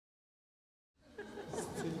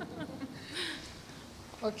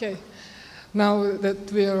Okay, now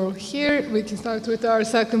that we are all here, we can start with our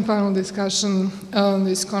second panel discussion on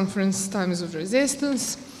this conference, Times of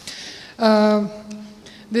Resistance.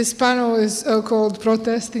 This panel is called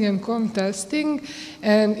Protesting and Contesting,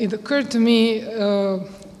 and it occurred to me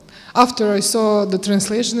after I saw the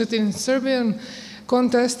translation that in Serbian,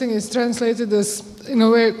 contesting is translated as, in a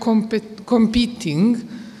way, competing,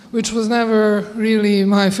 which was never really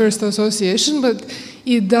my first association, but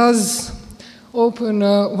it does open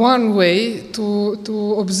one way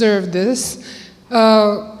to observe this.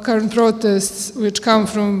 Current protests, which come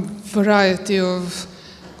from variety of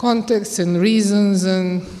contexts and reasons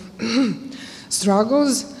and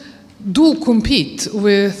struggles, do compete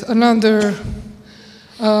with another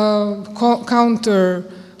counter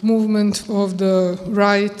movement of the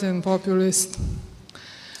right and populist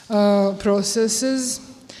processes.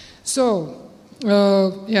 So,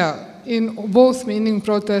 yeah, in both meaning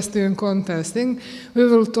protesting and contesting, we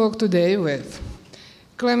will talk today with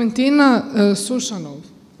Klementyna Suchanow,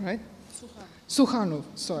 right? Suchanow,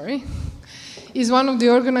 sorry, is one of the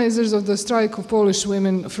organizers of the strike of Polish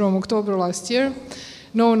women from October last year,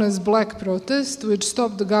 known as Black Protest, which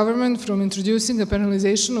stopped the government from introducing a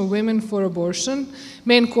penalization of women for abortion,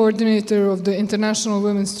 main coordinator of the International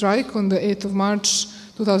Women's Strike on the 8th of March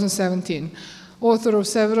 2017, author of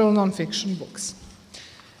several non-fiction books.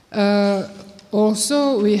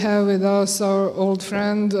 Also, we have with us our old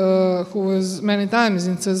friend who was many times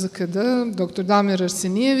in CZKD, Dr. Damir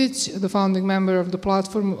Arsenijević, the founding member of the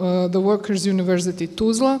platform, the Workers' University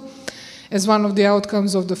Tuzla, as one of the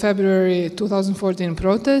outcomes of the February 2014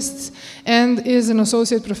 protests, and is an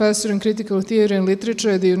associate professor in critical theory and literature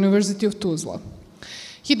at the University of Tuzla.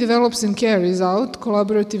 He develops and carries out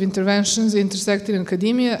collaborative interventions intersecting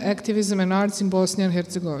academia, activism, and arts in Bosnia and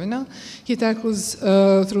Herzegovina. He tackles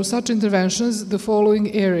through such interventions the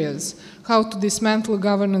following areas: how to dismantle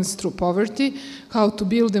governance through poverty, how to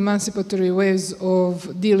build emancipatory ways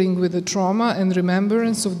of dealing with the trauma and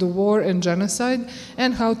remembrance of the war and genocide,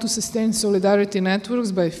 and how to sustain solidarity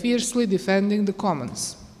networks by fiercely defending the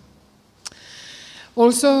commons.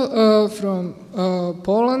 Also from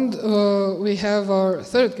Poland, we have our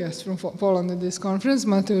third guest from Poland at this conference,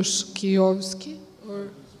 Mateusz Kijoswski.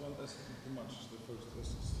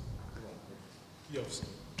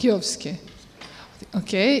 Kijoswski.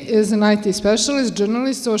 Okay, is an IT specialist,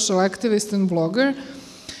 journalist, social activist, and blogger.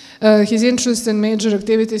 His interests and major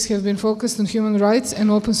activities have been focused on human rights and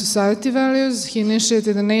open society values. He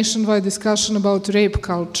initiated a nationwide discussion about rape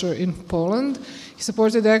culture in Poland. He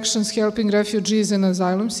supported actions helping refugees and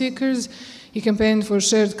asylum seekers. He campaigned for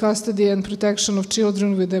shared custody and protection of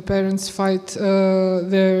children with their parents fight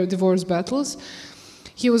their divorce battles.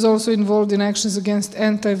 He was also involved in actions against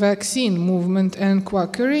anti-vaccine movement and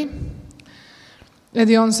quackery. At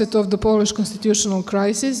the onset of the Polish constitutional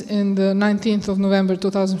crisis, in the 19th of November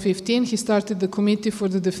 2015, he started the Committee for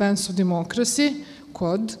the Defense of Democracy,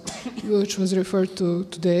 COD, which was referred to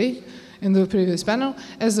today in the previous panel,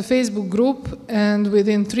 as a Facebook group, and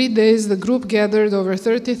within 3 days the group gathered over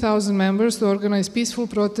 30,000 members to organize peaceful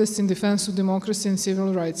protests in defense of democracy and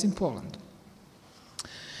civil rights in Poland.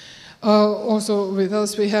 Also with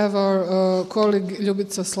us we have our colleague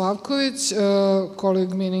Ljubica Slavković,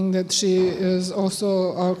 colleague meaning that she is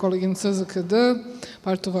also our colleague in CZKD,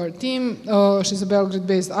 part of our team. She's a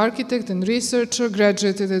Belgrade-based architect and researcher,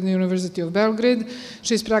 graduated at the University of Belgrade.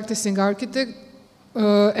 She's practicing architect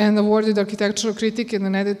and awarded architectural critic and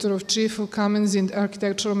an editor-in-chief of Commons in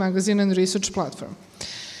Architectural Magazine and Research Platform.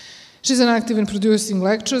 She's an active in producing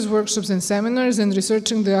lectures, workshops, and seminars, and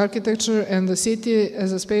researching the architecture and the city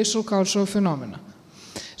as a spatial cultural phenomena.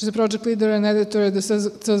 She's a project leader and editor at the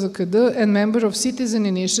CZKD and member of citizen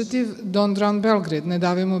initiative Don't Run Belgrade, Ne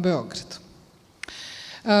davimo Beograd.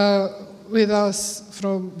 With us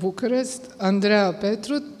from Bucarest, Andreea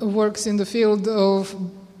Petrut works in the field of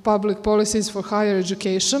public policies for higher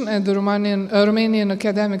education at the Romanian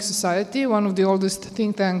Academic Society, one of the oldest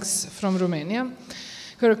think tanks from Romania.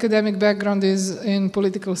 Her academic background is in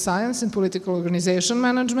political science and political organization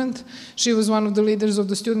management. She was one of the leaders of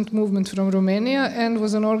the student movement from Romania and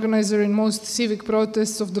was an organizer in most civic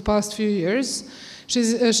protests of the past few years.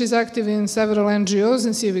 She's active in several NGOs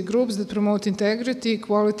and civic groups that promote integrity,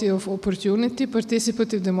 equality of opportunity,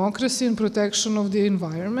 participative democracy, and protection of the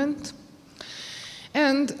environment.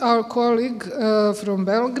 And our colleague from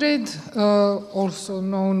Belgrade, also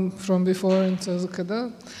known from before in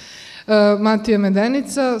CZKD, Matija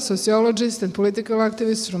Medenica, sociologist and political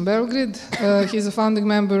activist from Belgrade. He's a founding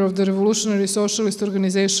member of the revolutionary socialist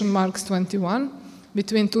organization Marks 21.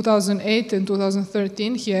 Between 2008 and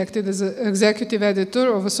 2013, he acted as an executive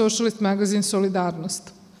editor of a socialist magazine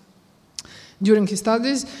Solidarnost. During his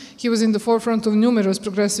studies, he was in the forefront of numerous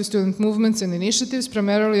progressive student movements and initiatives,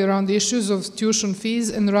 primarily around issues of tuition fees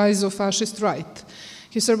and rise of fascist right.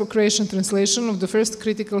 His Serbo-Croatian translation of the first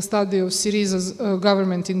critical study of Syriza's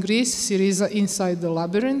government in Greece, Syriza Inside the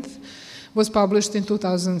Labyrinth, was published in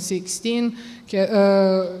 2016,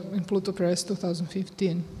 in Pluto Press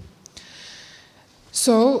 2015.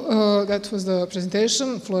 So that was the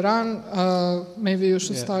presentation. Florent, maybe you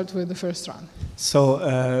should start with the first round. So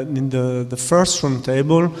in the first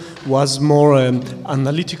roundtable was more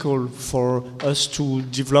analytical for us to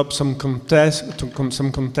develop some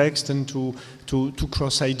context and to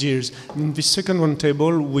cross ideas. In the second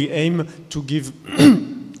roundtable, we aim to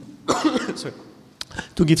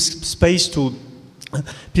give space to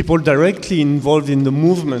people directly involved in the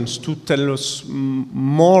movements to tell us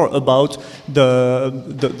more about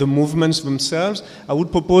the movements themselves. I would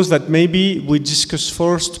propose that maybe we discuss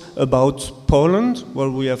first about Poland, where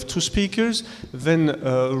we have 2 speakers, then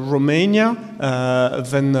Romania,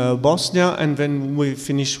 then Bosnia, and then we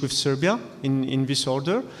finish with Serbia in this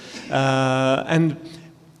order. And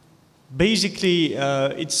basically,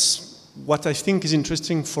 it's what I think is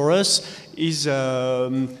interesting for us is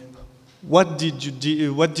what did you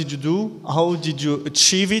do? How did you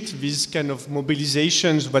achieve it? These kind of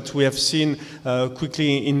mobilizations that we have seen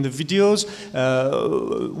quickly in the videos.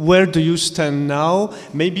 Where do you stand now?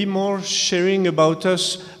 Maybe more sharing about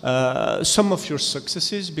us some of your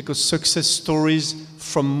successes, because success stories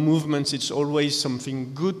from movements, it's always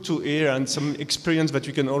something good to hear and some experience that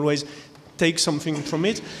you can always take something from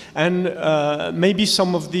it. And maybe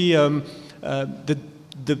some of the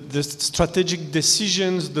strategic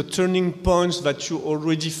decisions, the turning points that you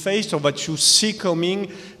already faced or that you see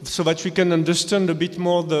coming, so that we can understand a bit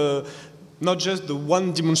more not just the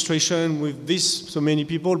one demonstration with so many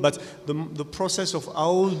people, but the process of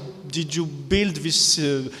how did you build this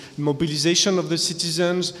mobilization of the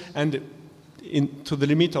citizens, and within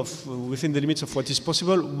the limits of what is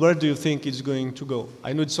possible, where do you think it's going to go?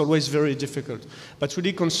 I know it's always very difficult, but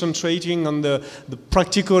really concentrating on the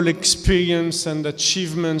practical experience and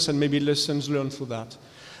achievements and maybe lessons learned through that.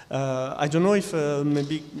 I don't know if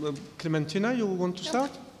maybe Klementyna, you want to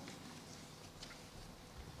start?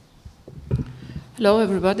 Hello,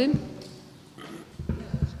 everybody.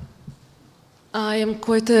 I am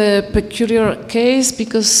quite a peculiar case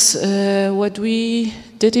because what we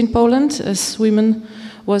did in Poland as women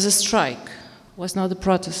was a strike, was not a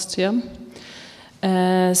protest, yeah?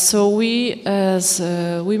 So we, as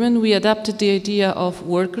women, we adapted the idea of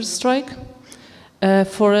workers' strike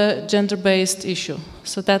for a gender-based issue.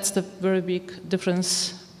 So that's the very big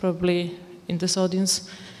difference, probably, in this audience.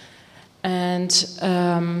 And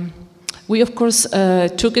we, of course,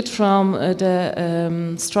 took it from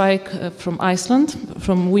the strike from Iceland,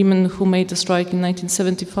 from women who made the strike in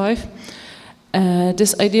 1975.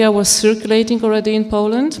 This idea was circulating already in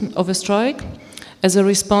Poland of a strike as a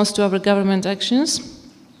response to our government actions,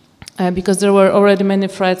 because there were already many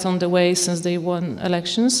threats on the way since they won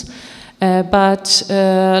elections. But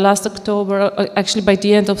last October, actually by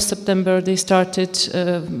the end of September, they started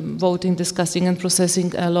voting, discussing and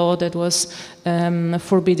processing a law that was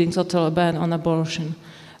forbidding total ban on abortion.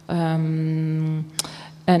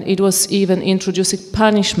 And it was even introducing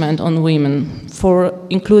punishment on women for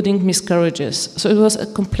including miscarriages. So it was a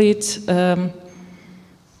complete,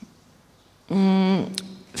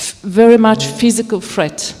 very much physical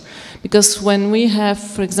threat. Because when we have,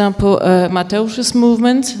 for example, Mateusz's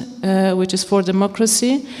movement, which is for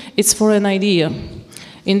democracy, it's for an idea.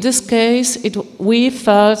 In this case,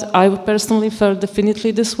 I personally felt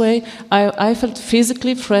definitely this way, I felt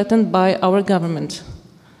physically threatened by our government.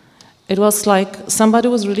 It was like somebody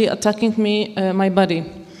was really attacking me, my body,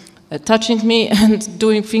 touching me and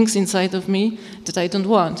doing things inside of me that I don't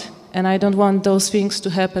want. And I don't want those things to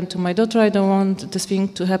happen to my daughter, I don't want this thing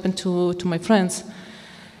to happen to my friends.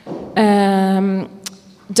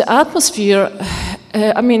 The atmosphere,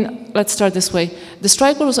 I mean, let's start this way. The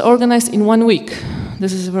strike was organized in 1 week.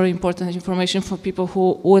 This is very important information for people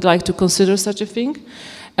who would like to consider such a thing.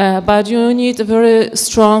 But you need a very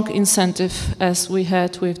strong incentive, as we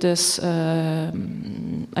had with this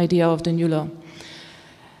idea of the new law.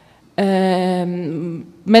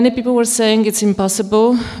 Many people were saying it's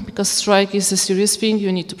impossible because strike is a serious thing.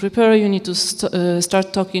 You need to prepare, you need to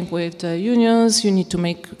start talking with the unions, you need to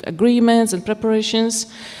make agreements and preparations.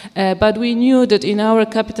 But we knew that in our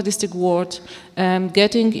capitalistic world,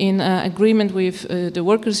 getting in agreement with the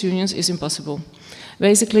workers' unions is impossible.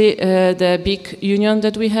 Basically, the big union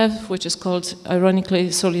that we have, which is called, ironically,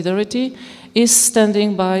 Solidarity, is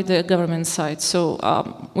standing by the government side. So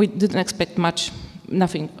we didn't expect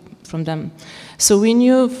nothing from them. So we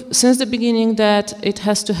knew since the beginning that it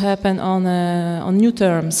has to happen on new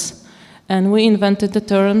terms. And we invented the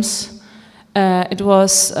terms. It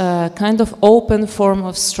was a kind of open form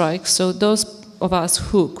of strike. So those of us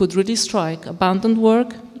who could really strike, abandoned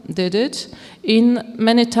work, did it, in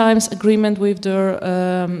many times agreement with their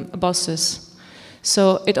bosses.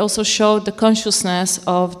 So it also showed the consciousness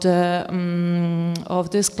of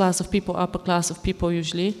this class of people, upper class of people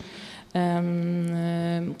usually,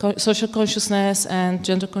 social consciousness and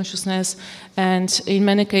gender consciousness, and in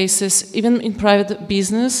many cases, even in private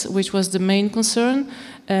business, which was the main concern,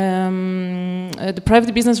 the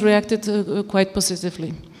private business reacted quite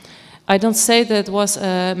positively. I don't say that it was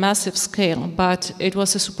a massive scale, but it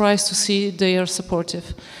was a surprise to see they are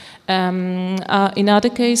supportive. In other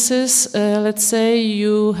cases, let's say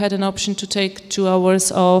you had an option to take 2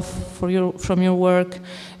 hours off from your work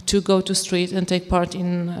to go to street and take part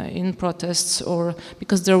in protests, or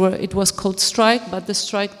because it was called strike, but the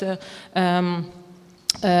strike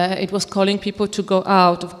it was calling people to go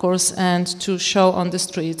out, of course, and to show on the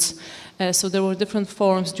streets. So there were different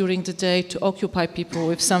forms during the day to occupy people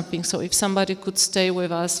with something. So if somebody could stay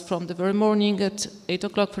with us from the very morning at 8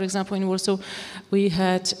 o'clock, for example, in Warsaw, we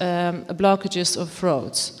had blockages of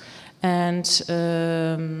roads. And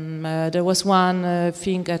there was one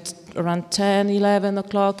thing at around 10, 11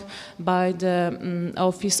 o'clock by the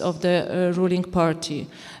office of the ruling party.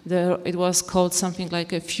 It was called something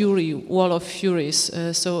like a fury, wall of furies.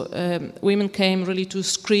 So women came really to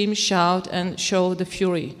scream, shout, and show the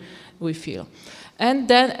fury we feel. And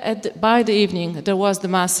then by the evening, there was the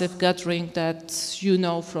massive gathering that you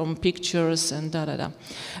know from pictures and da-da-da.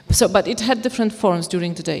 So, but it had different forms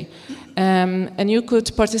during the day. And you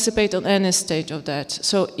could participate on any stage of that.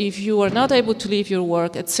 So if you were not able to leave your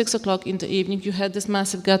work at 6 o'clock in the evening, you had this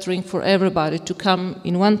massive gathering for everybody to come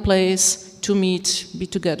in one place, to meet, be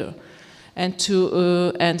together, and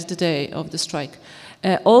to end the day of the strike.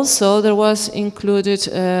 Also, there was included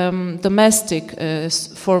domestic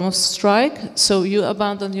form of strike. So you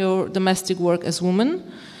abandon your domestic work as woman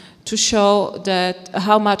to show that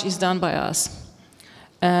how much is done by us.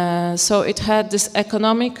 So it had this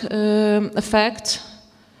economic effect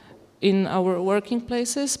in our working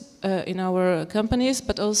places, in our companies,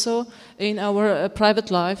 but also in our private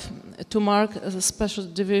life, to mark a special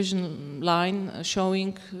division line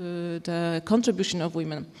showing the contribution of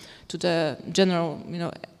women to the general,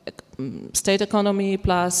 state economy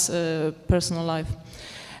plus personal life.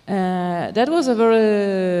 That was a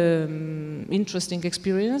very interesting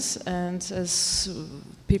experience, and as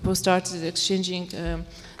people started exchanging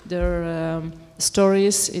their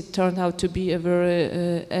stories, it turned out to be a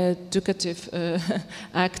very educative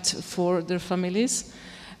act for their families.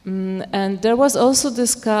 And there was also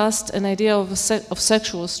discussed an idea of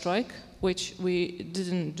sexual strike, which we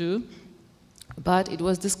didn't do, but it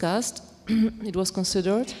was discussed, it was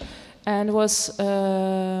considered, and was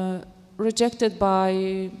rejected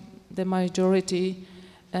by the majority,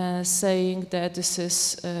 saying that this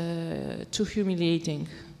is too humiliating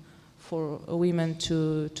for women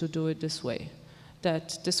to do it this way.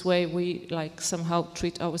 That this way we somehow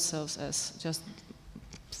treat ourselves as just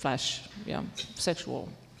flesh, sexual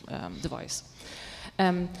device.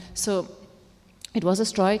 So it was a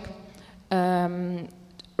strike.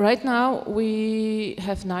 Right now we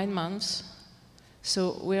have 9 months,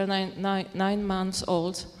 so we are nine months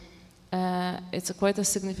old. It's quite a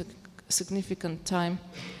significant time,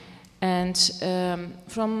 and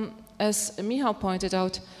as Michał pointed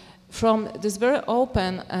out, from this very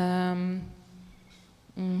open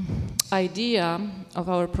idea of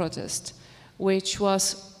our protest, which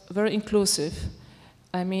was very inclusive.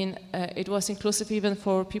 I mean, it was inclusive even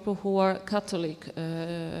for people who are Catholic,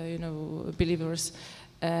 believers.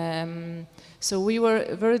 So we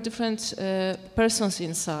were very different persons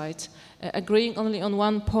inside, agreeing only on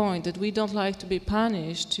one point, that we don't like to be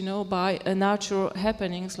punished, by natural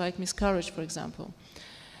happenings like miscarriage, for example.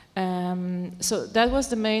 So that was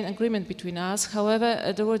the main agreement between us.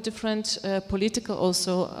 However, there were different political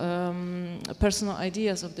also personal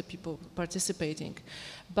ideas of the people participating.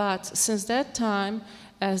 But since that time,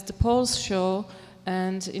 as the polls show,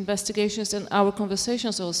 and investigations and our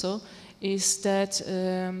conversations also, is that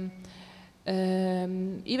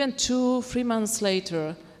even 2-3 months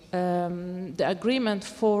later, the agreement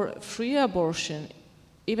for free abortion,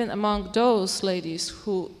 even among those ladies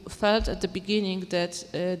who felt at the beginning that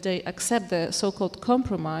they accept the so-called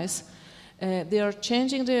compromise, they are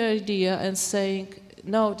changing their idea and saying,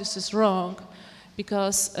 no, this is wrong,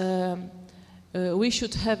 because we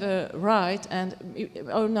should have a right, and,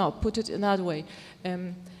 or no, put it another way,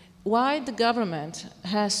 why the government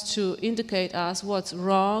has to indicate us what's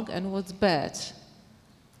wrong and what's bad.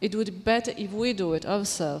 It would be better if we do it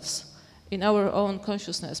ourselves, in our own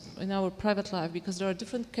consciousness, in our private life, because there are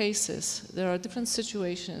different cases, there are different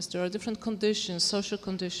situations, there are different conditions, social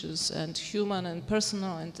conditions, and human and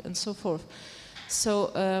personal and so forth.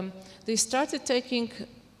 So they started taking,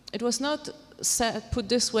 it was not put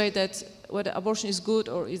this way that whether abortion is good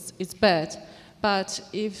or it's bad, but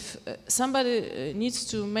if somebody needs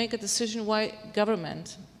to make a decision why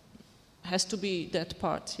government has to be that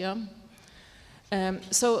part, yeah?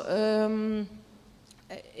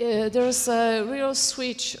 There's a real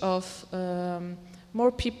switch of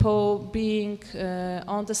more people being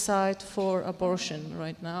on the side for abortion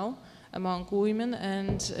right now among women,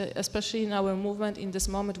 and especially in our movement in this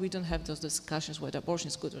moment we don't have those discussions whether abortion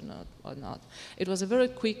is good or not. It was a very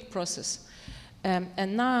quick process.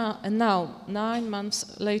 And now, 9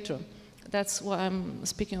 months later, that's why I'm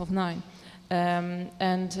speaking of 9,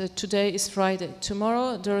 and today is Friday.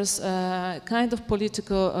 Tomorrow there's a kind of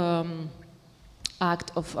political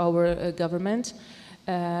act of our government.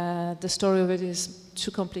 The story of it is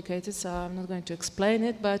too complicated, so I'm not going to explain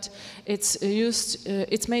it, but it's used,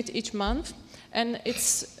 it's made each month, and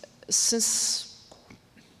it's, since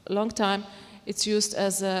a long time, it's used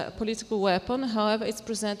as a political weapon. However, it's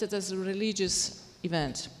presented as a religious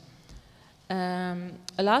event.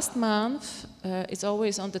 Last month, it's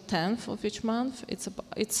always on the 10th of each month,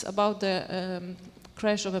 it's about the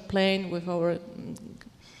crash of a plane with our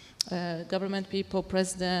government people,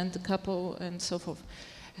 president, the couple, and so forth.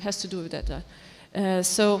 It has to do with that.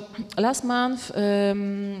 So last month,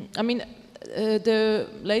 the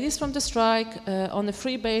ladies from the strike, on a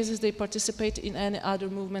free basis, they participate in any other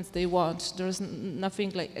movements they want. There is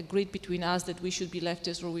nothing like agreed between us that we should be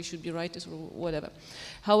leftists or we should be rightists or whatever.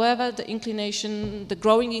 However, the inclination, the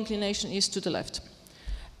growing inclination is to the left.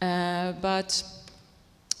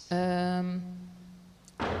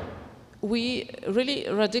 We really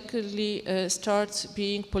radically start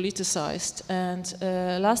being politicized, and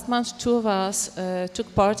last month 2 of us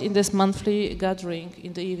took part in this monthly gathering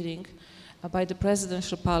in the evening by the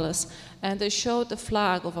presidential palace, and they showed the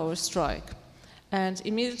flag of our strike, and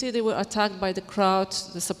immediately they were attacked by the crowd,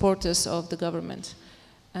 the supporters of the government.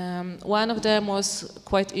 One of them was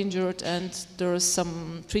quite injured, and there is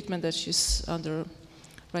some treatment that she's under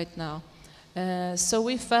right now. So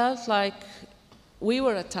we felt like we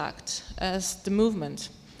were attacked as the movement,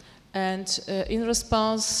 and in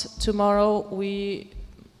response, tomorrow we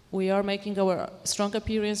are making our strong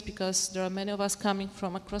appearance, because there are many of us coming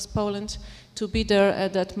from across Poland to be there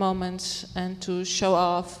at that moment and to show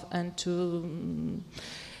off and to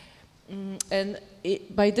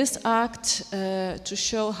by this act to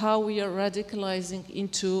show how we are radicalizing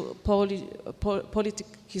into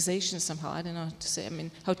politicization somehow. I don't know how to say,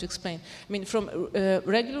 how to explain. From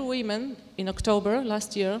regular women in October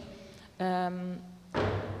last year,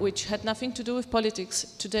 which had nothing to do with politics,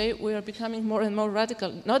 today we are becoming more and more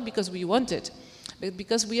radical, not because we want it, but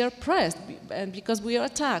because we are pressed and because we are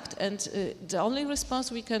attacked. And the only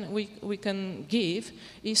response we can give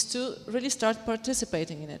is to really start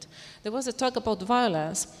participating in it. There was a talk about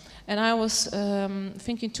violence, and I was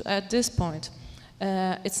thinking to add this point.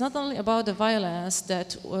 It's not only about the violence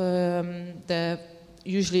that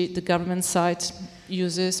usually the government side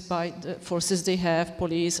uses by the forces they have,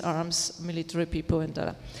 police, arms, military people,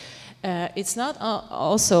 and it's not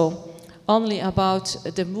also only about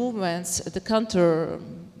the movements, the counter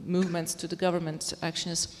movements to the government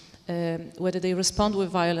actions, whether they respond with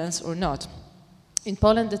violence or not. In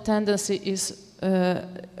Poland, the tendency is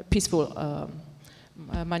peaceful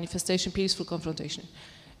manifestation, peaceful confrontation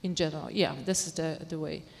in general. Yeah, this is the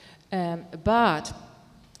way. But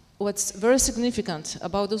what's very significant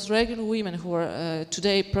about those regular women who are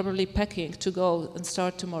today probably packing to go and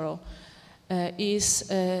start tomorrow is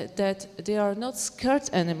that they are not scared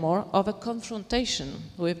anymore of a confrontation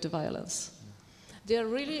with the violence. They are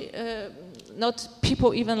really not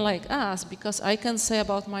people even like us, because I can say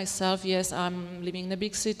about myself, yes, I'm living in a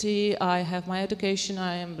big city, I have my education,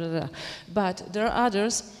 I am blah, blah. But there are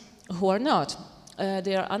others who are not.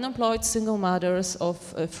 They are unemployed single mothers of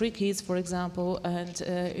 3 kids, for example, and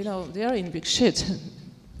they are in big shit,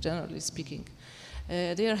 generally speaking.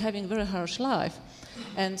 They are having a very harsh life,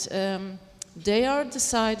 and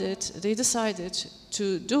they decided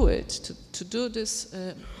to do it, to do this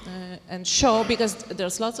and show, because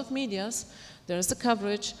there's lots of medias, there's the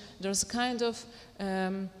coverage, there's a kind of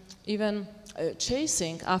even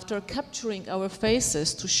chasing after capturing our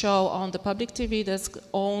faces to show on the public TV that's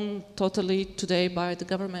owned totally today by the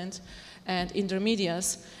government, and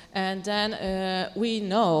intermediates. And then we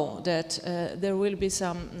know that there will be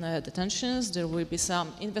some detentions, there will be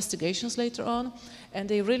some investigations later on, and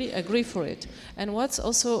they really agree for it. And what's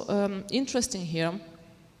also interesting here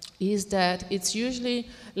is that it's usually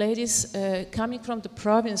ladies coming from the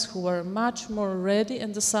province who are much more ready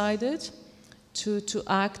and decided to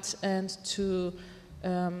act and to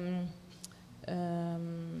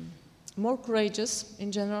more courageous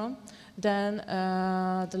in general than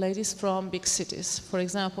the ladies from big cities. For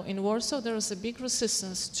example, in Warsaw there is a big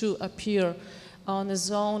resistance to appear on a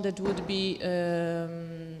zone that would be,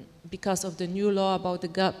 because of the new law about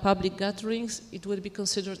the public gatherings, it would be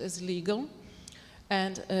considered as illegal.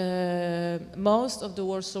 And most of the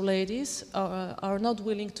Warsaw ladies are not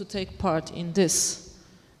willing to take part in this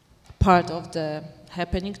part of the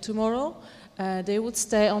happening tomorrow. They would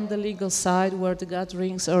stay on the legal side where the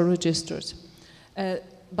gatherings are registered.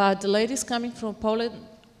 But the ladies coming from Poland,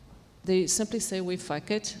 they simply say, we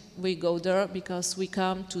fuck it, we go there because we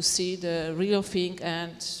come to see the real thing,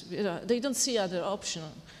 and they don't see other option.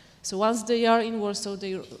 So once they are in Warsaw,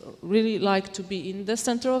 they really like to be in the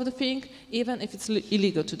center of the thing, even if it's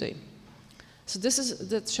illegal today. So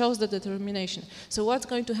that shows the determination. So what's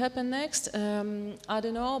going to happen next? I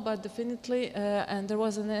don't know, but definitely, and there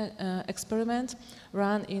was an experiment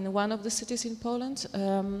run in one of the cities in Poland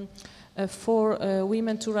for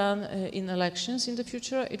women to run in elections in the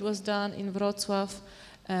future. It was done in Wrocław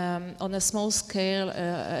on a small scale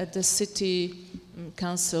at the city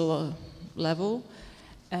council level.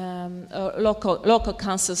 Local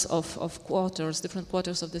councils of quarters, different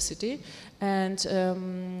quarters of the city, and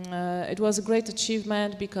it was a great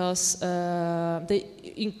achievement because they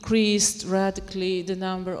increased radically the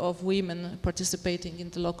number of women participating in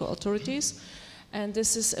the local authorities, and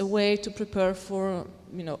this is a way to prepare for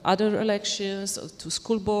other elections, to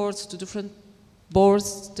school boards, to different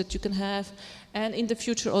boards that you can have. And in the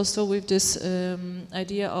future also with this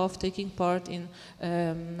idea of taking part in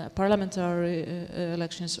parliamentary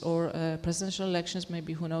elections or presidential elections,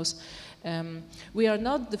 maybe, who knows. We are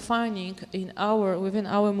not defining within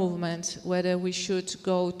our movement whether we should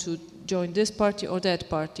go to join this party or that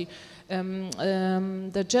party.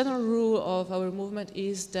 The general rule of our movement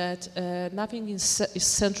is that nothing is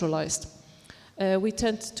centralized. We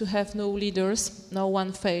tend to have no leaders, no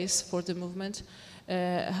one face for the movement.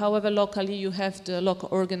 However, locally you have the local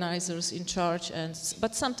organizers in charge,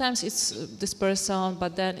 but sometimes it's this person,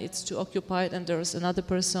 but then it's too occupied and there's another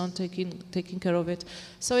person taking care of it.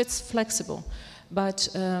 So it's flexible. But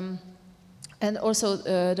and also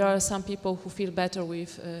there are some people who feel better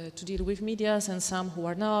to deal with medias and some who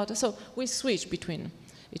are not. So we switch between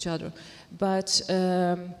each other. But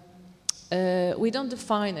we don't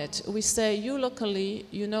define it. We say, you locally,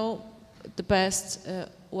 you know the best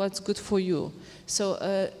what's good for you. So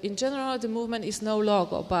in general, the movement is no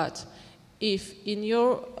logo, but if in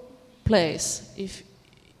your place, if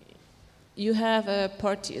you have a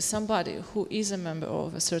party, somebody who is a member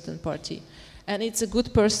of a certain party, and it's a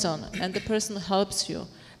good person, and the person helps you,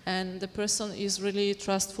 and the person is really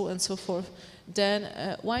trustful and so forth,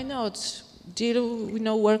 then why not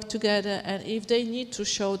work together, and if they need to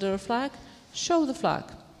show their flag, show the flag.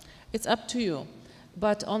 It's up to you.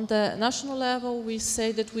 But on the national level, we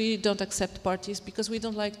say that we don't accept parties because we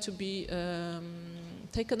don't like to be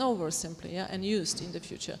taken over simply, and used in the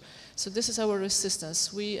future. So this is our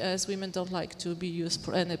resistance. We as women don't like to be used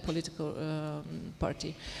for any political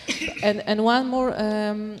party. And one more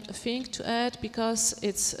thing to add, because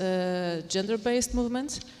it's a gender-based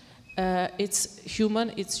movement, it's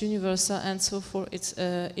human, it's universal, and so forth, it's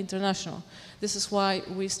international. This is why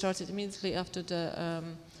we started immediately after the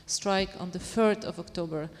strike on the 3rd of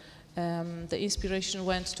October. The inspiration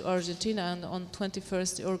went to Argentina, and on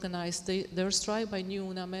 21st they organized their strike by Ni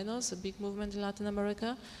Una Menos, a big movement in Latin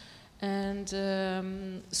America. And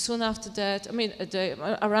soon after that,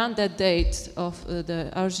 around that date of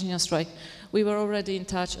the Argentinian strike, we were already in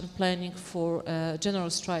touch and planning for a general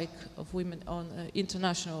strike of women on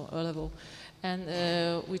international level. And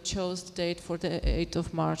we chose the date for the 8th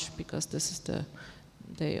of March because this is the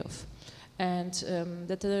day of. And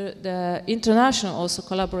the international also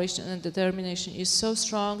collaboration and determination is so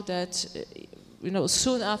strong that,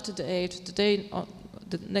 soon after the 8th,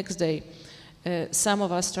 the next day, some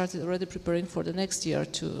of us started already preparing for the next year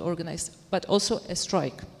to organize, but also a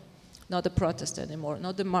strike, not a protest anymore,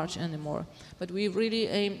 not the march anymore. But we really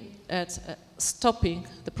aim at stopping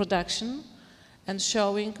the production and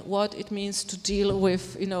showing what it means to deal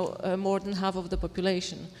with, more than half of the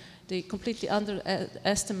population. They completely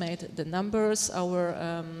underestimate the numbers,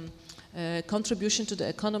 our contribution to the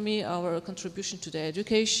economy, our contribution to the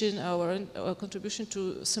education, our contribution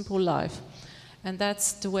to simple life. And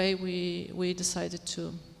that's the way we decided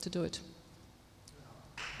to do it.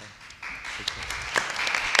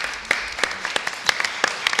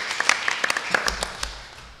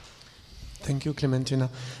 Thank you, Klementyna.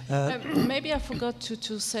 Maybe I forgot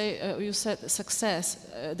to say, you said success.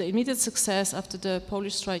 The immediate success after the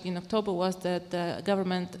Polish strike in October was that the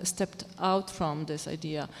government stepped out from this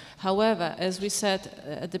idea. However, as we said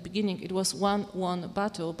at the beginning, it was one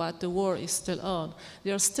battle, but the war is still on.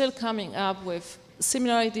 They are still coming up with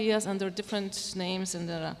similar ideas under different names,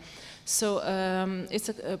 and so it's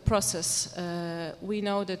a process. We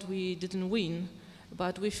know that we didn't win,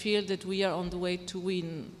 but we feel that we are on the way to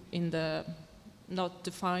win in the not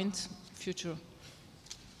defined future.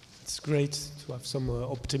 It's great to have some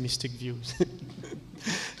optimistic views.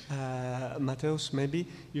 Mateusz, maybe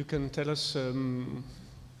you can tell us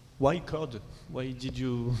why code? Why did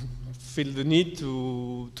you feel the need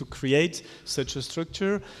to create such a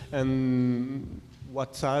structure, and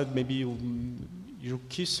what are maybe your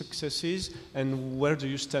key successes, and where do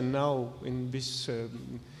you stand now in this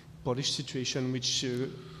Polish situation, which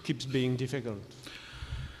keeps being difficult?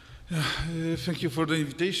 Thank you for the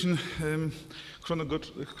invitation.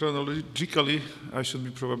 Chronologically, I should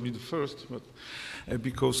be probably the first, but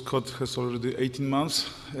because COD has already 18 months,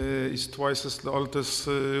 it's twice as old as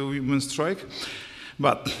women's strike.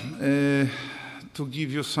 But to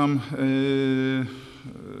give you some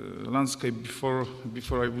landscape before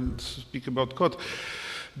I will speak about COD.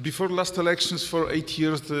 Before last elections, for 8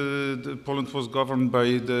 years, Poland was governed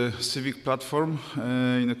by the Civic Platform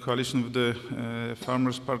in a coalition with the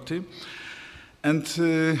Farmers' Party.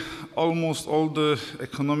 And almost all the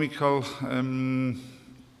economical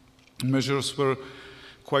measures were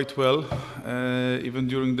quite well. Even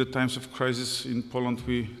during the times of crisis in Poland,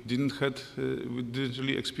 we didn't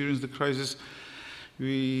really experience the crisis.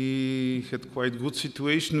 We had quite good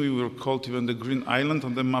situation. We were called even the Green Island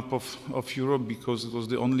on the map of Europe because it was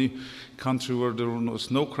the only country where there was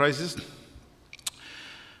no crisis.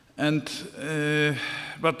 And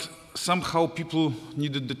but somehow people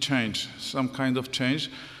needed the change, some kind of change.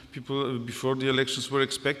 People before the elections were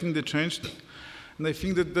expecting the change. And I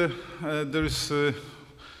think that there is a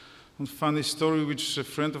funny story which a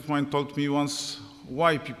friend of mine told me once,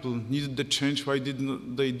 why people needed the change, why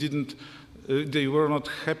they were not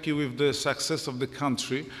happy with the success of the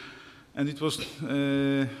country. And it was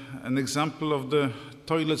an example of the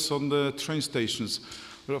toilets on the train stations.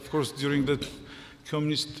 But of course, during the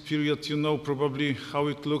communist period, you know probably how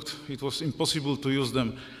it looked. It was impossible to use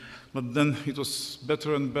them. But then it was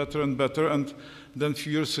better and better and better. And then a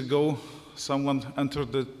few years ago, someone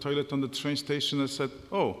entered the toilet on the train station and said,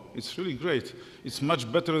 oh, it's really great. It's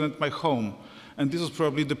much better than at my home. And this was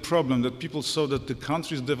probably the problem, that people saw that the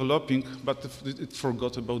country is developing, but it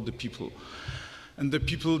forgot about the people. And the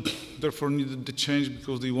people therefore needed the change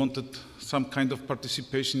because they wanted some kind of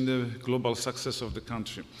participation in the global success of the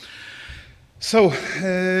country. So,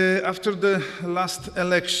 after the last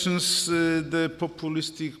elections, the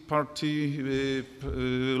populistic party,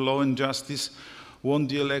 Law and Justice, won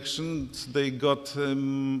the elections. They got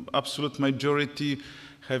absolute majority,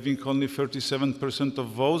 having only 37% of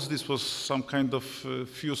votes. This was some kind of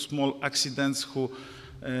few small accidents who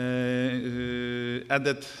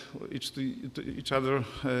added to each other,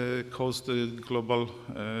 caused a global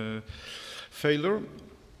failure.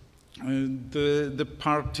 The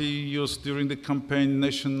party used during the campaign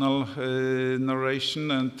national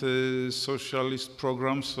narration and socialist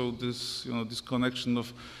programs. So this, this connection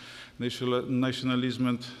of nationalism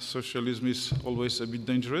and socialism is always a bit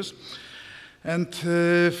dangerous. And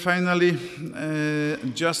finally,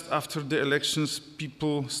 just after the elections,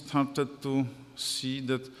 people started to see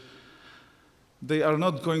that they are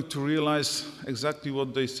not going to realize exactly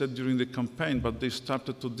what they said during the campaign, but they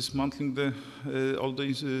started to dismantling all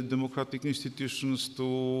the democratic institutions,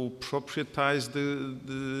 to proprietize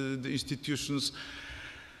the institutions.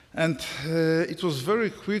 And it was very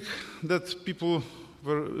quick that people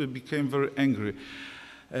became very angry.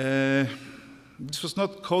 This was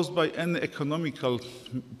not caused by any economical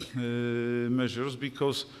measures,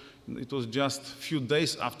 because it was just a few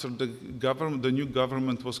days after the new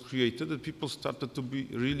government was created that people started to be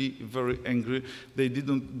really very angry. They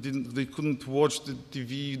couldn't watch the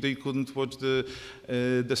TV, they couldn't watch the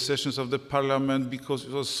sessions of the parliament because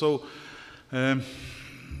it was so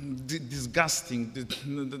disgusting.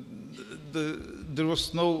 There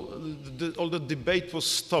was all the debate was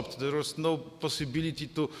stopped. There was no possibility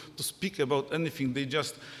to speak about anything. They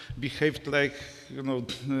just behaved like,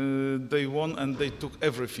 they won and they took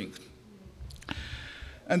everything.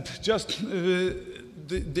 And just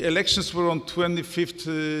the elections were on 25th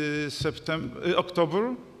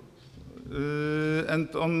October,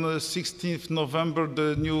 and on 16th November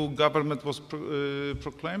the new government was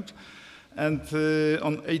proclaimed. And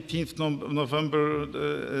on 18th November,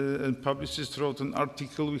 a publicist wrote an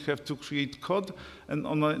article, we have to create code. And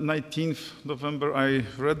on 19th November, I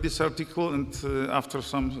read this article, and after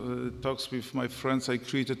some talks with my friends, I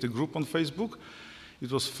created a group on Facebook.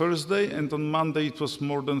 It was Thursday, and on Monday it was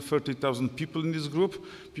more than 30,000 people in this group.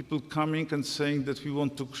 People coming and saying that we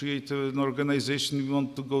want to create an organization, we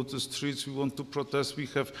want to go to the streets, we want to protest, we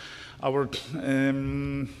have our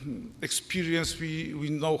experience, we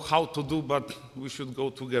know how to do, but we should go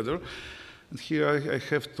together. And here I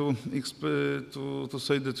have to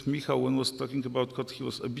say that Michał, when was talking about code, he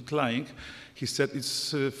was a bit lying. He said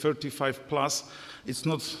it's 35 plus. It's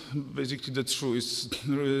not basically the truth, it's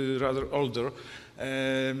rather older.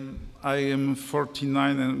 I am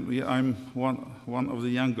 49 and I'm one of the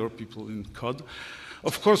younger people in COD.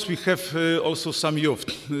 Of course, we have also some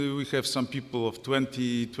youth. We have some people of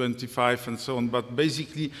 20, 25 and so on, but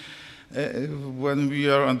basically when we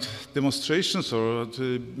are at demonstrations or at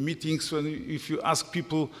meetings, if you ask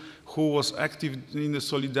people who was active in the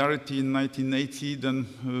Solidarity in 1980, then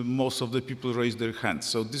most of the people raise their hands.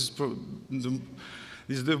 So this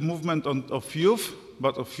is the movement of youth,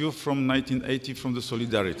 but of youth from 1980 from the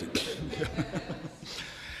Solidarity.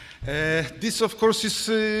 This, of course,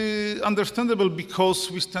 is understandable because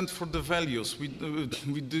we stand for the values.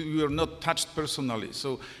 We are not touched personally.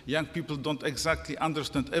 So young people don't exactly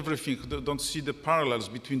understand everything. They don't see the parallels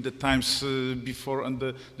between the times before and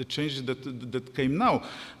the changes that came now.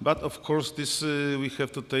 But of course, this we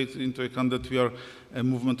have to take into account that we are a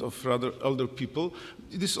movement of rather older people.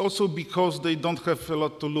 It is also because they don't have a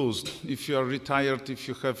lot to lose. If you are retired, if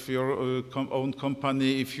you have your own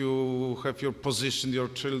company, if you have your position, your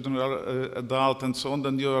children are adult and so on,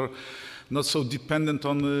 then you are not so dependent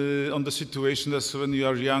on the situation as when you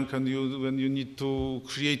are young and when you need to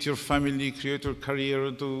create your family, create your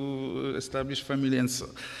career, to establish family, and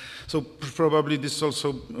so probably this is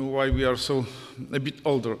also why we are so a bit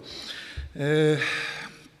older.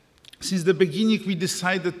 Since the beginning, we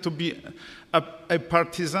decided to be a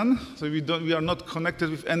partisan, so we are not connected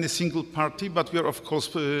with any single party, but we are, of course,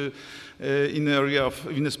 in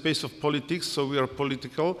a space of politics, so we are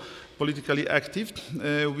politically active.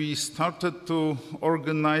 We started to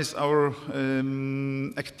organize our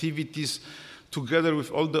activities together with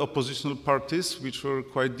all the oppositional parties, which were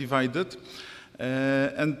quite divided.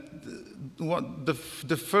 And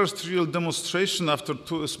the first real demonstration after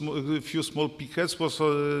a few small pickets was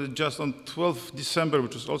just on 12th December,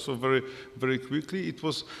 which was also very, very quickly. It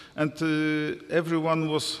was, and everyone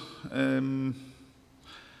was,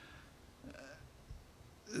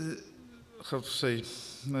 how to say,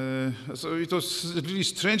 so it was really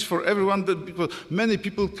strange for everyone because many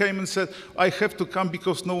people came and said, I have to come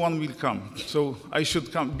because no one will come. So I should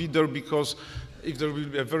be there because if there will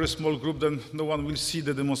be a very small group, then no one will see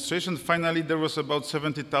the demonstration. Finally, there was about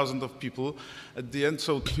 70,000 of people at the end,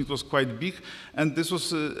 so it was quite big. And this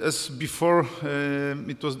was, as before,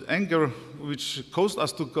 it was anger which caused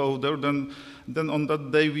us to go there. Then on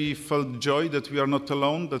that day, we felt joy that we are not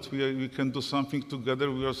alone, that we can do something together.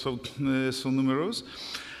 We are so numerous.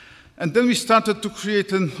 And then we started to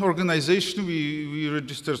create an organization. We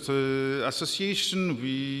registered an association.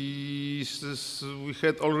 We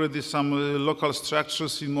had already some local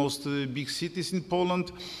structures in most big cities in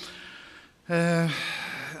Poland. And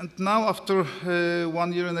now, after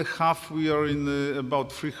 1 year and a half, we are in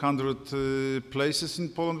about 300 places in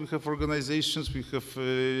Poland. We have organizations. We have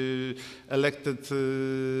elected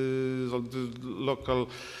the local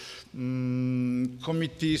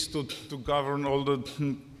committees to govern all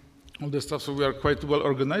the stuff, so we are quite well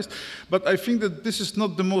organized. But I think that this is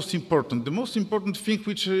not the most important. The most important thing,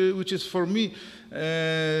 which is for me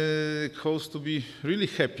cause to be really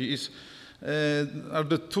happy, are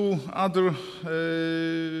the two other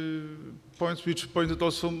points which pointed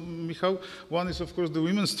also Michał. One is, of course, the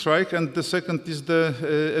women's strike, and the second is the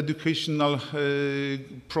educational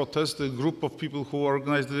protest, a group of people who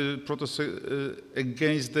organized the protest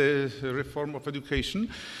against the reform of education.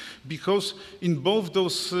 Because in both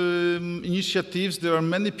those initiatives, there are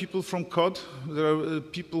many people from COD. There are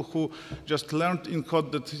people who just learned in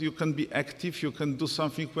COD that you can be active, you can do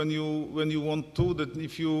something when you want to, that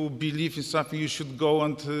if you believe in something, you should go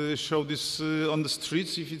and show this on the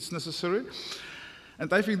streets if it's necessary.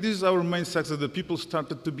 And I think this is our main success, that people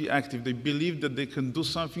started to be active. They believe that they can do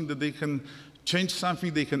something, that they can change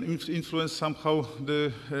something, they can influence somehow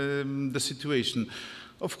the situation.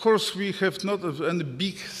 Of course, we have not any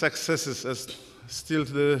big successes as still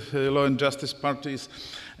the Law and Justice Party is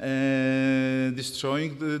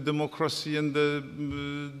destroying the democracy and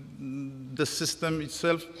the system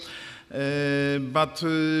itself. But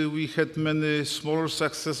we had many smaller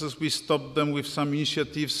successes. We stopped them with some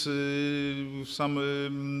initiatives, with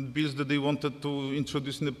some bills that they wanted to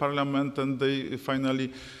introduce in the parliament, and they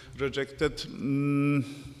finally rejected.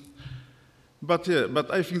 But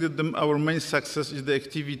I think that our main success is the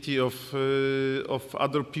activity of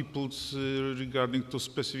other peoples regarding to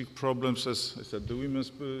specific problems, as I said, the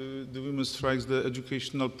women's strikes, the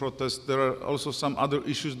educational protests. There are also some other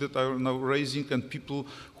issues that are now raising, and people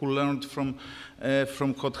who learned from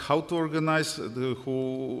code how to organize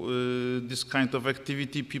this kind of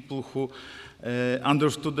activity, people who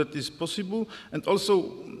understood that is possible. And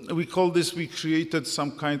also we created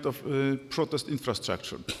some kind of protest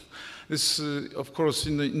infrastructure. This, of course,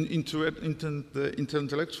 in the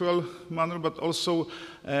intellectual manner, but also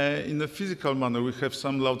in the physical manner. We have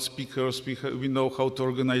some loudspeakers, we know how to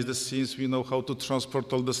organize the scenes, we know how to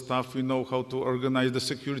transport all the stuff, we know how to organize the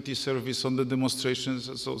security service on the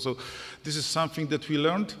demonstrations. So this is something that we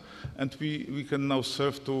learned, and we can now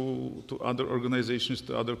serve to other organizations,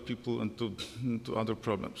 to other people, and to other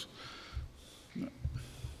problems.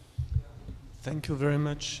 Thank you very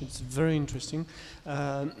much. It's very interesting.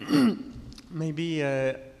 Maybe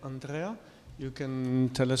Andreea, you can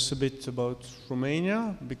tell us a bit about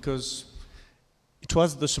Romania, because it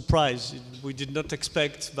was the surprise. We did not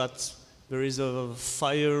expect that there is a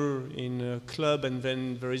fire in a club and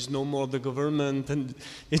then there is no more the government, and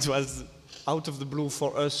it was out of the blue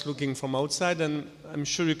for us looking from outside, and I'm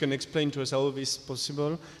sure you can explain to us how this is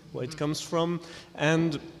possible, where it comes from,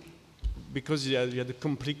 and because you had a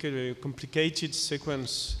complicated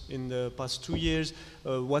sequence in the past 2 years,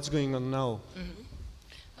 what's going on now?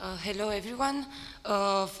 Hello everyone.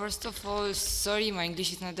 First of all, sorry, my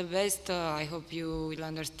English is not the best. I hope you will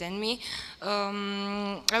understand me.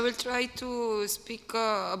 I will try to speak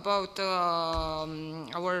about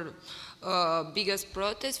our biggest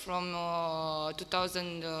protest from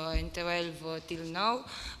 2012 till now,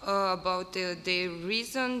 about their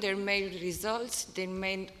reason, their main results, their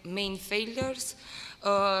main failures,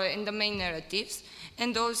 and the main narratives,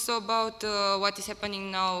 and also about what is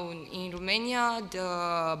happening now in Romania,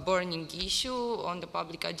 the burning issue on the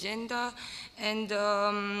public agenda, and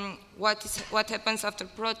what happens after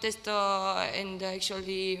protest, and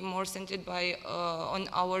actually more centered on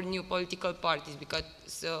our new political parties, because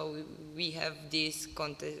we have this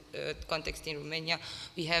context in Romania.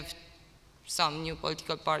 We have some new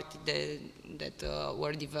political parties that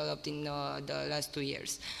were developed in the last 2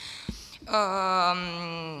 years.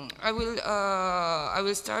 I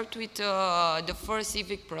will start with the first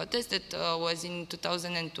civic protest that was in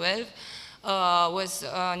 2012. Was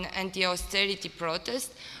an anti-austerity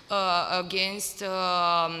protest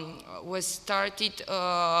was started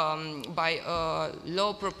by a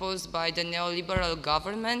law proposed by the neoliberal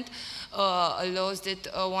government, a law that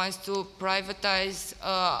wants to privatize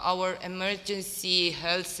our emergency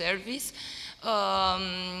health service,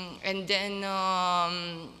 and then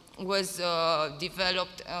was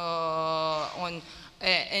developed on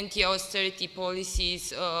anti-austerity policies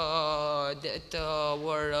that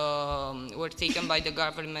were taken by the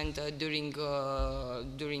government during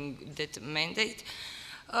that mandate.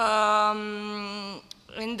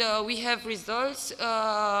 And we have results.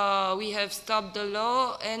 We have stopped the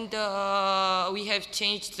law, and we have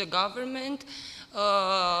changed the government.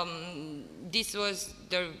 This was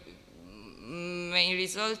the main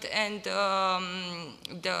result, and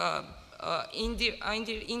the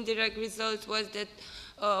indirect result was that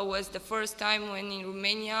was the first time when in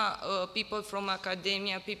Romania people from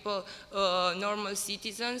academia, normal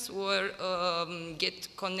citizens were get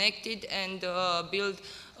connected and build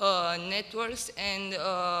networks, and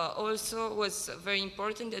also was very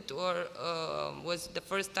important that was the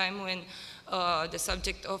first time when the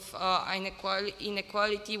subject of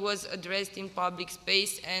inequality was addressed in public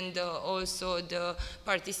space, and also the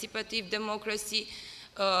participative democracy,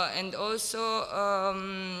 and also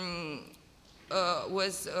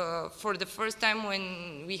was for the first time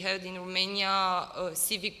when we had in Romania a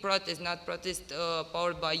civic protest, not protest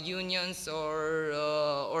powered by unions or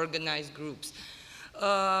organized groups.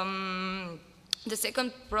 The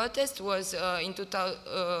second protest was in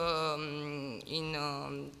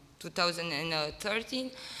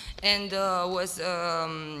 2013, and was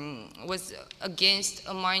against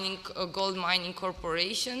a gold mining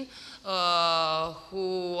corporation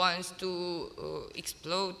who wants to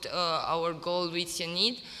explode our gold with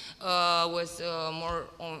cyanide was more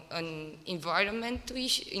on an environmental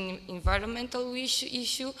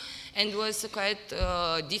issue, and was quite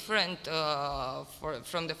different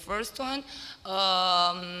from the first one.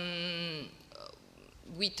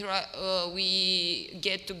 We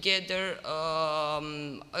get together a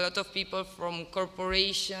lot of people from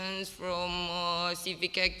corporations, from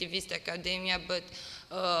civic activist academia, but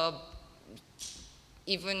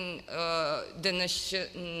even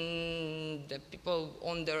the people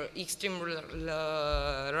on the extreme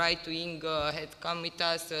right wing had come with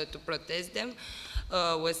us to protest them.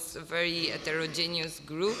 Was a very heterogeneous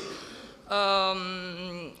group.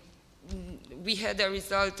 We had a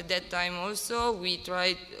result at that time also. We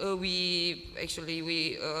tried, we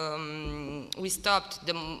stopped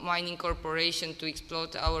the mining corporation to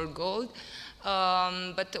exploit our gold.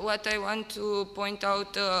 But what I want to point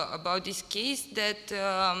out about this case, that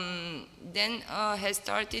then has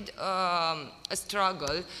started a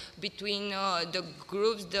struggle between the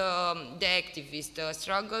groups, the activists, a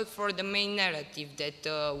struggle for the main narrative that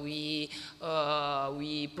we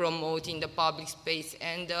promote in the public space.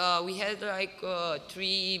 And we had like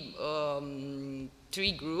three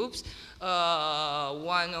groups.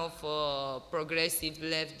 One of progressive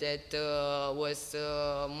left that was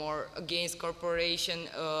more against corporation,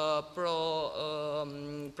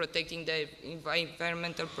 protecting the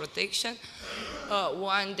environmental protection.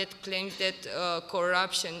 One that claims that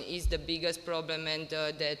corruption is the biggest problem, and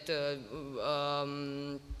that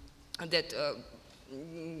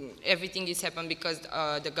everything is happening because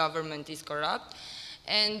the government is corrupt.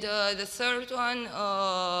 And the third one,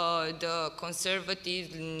 the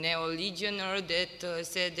conservative neo-legionnaire that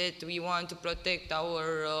said that we want to protect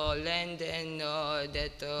our land, and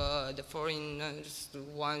that the foreigners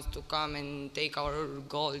want to come and take our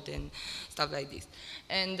gold and stuff like this.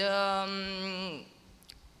 And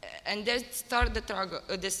that started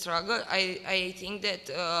the struggle. I think that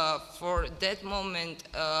for that moment,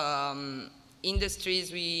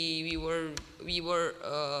 industries we were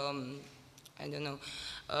I don't know.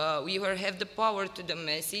 We have the power to the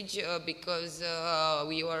message because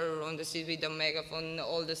we were on the street with the megaphone.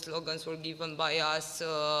 All the slogans were given by us,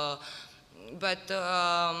 but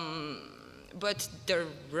the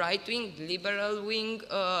right wing, liberal wing,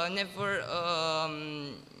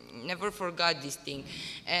 never forgot this thing.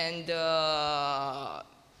 And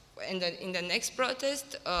in the next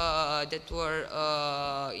protest that were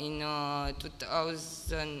in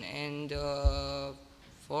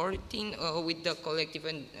 2014 with the collective,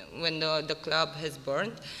 and when the club has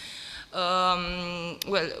burned.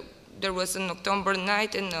 Well, there was an October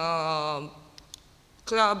night, and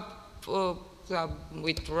club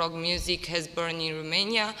with rock music has burned in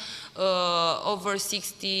Romania. Over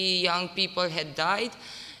 60 young people had died,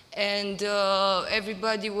 and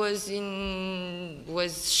everybody was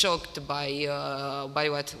shocked by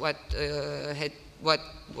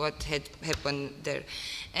what had happened there.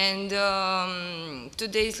 And 2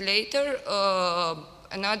 days later,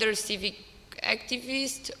 another civic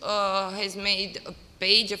activist has made a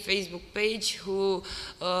Facebook page, who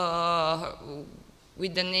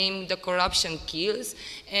with the name "The Corruption Kills,"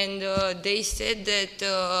 and they said that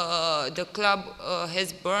the club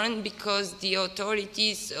has burned because the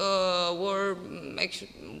authorities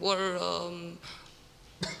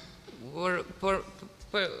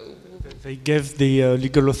they gave the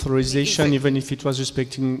legal authorization, exactly, even if it was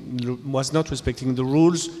not respecting the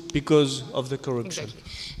rules because of the corruption. Exactly.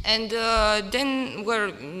 And then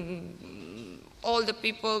all the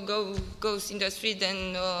people goes in the street,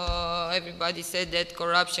 and everybody said that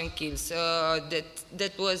corruption kills.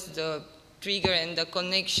 That was the trigger and the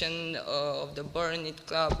connection of the Burn It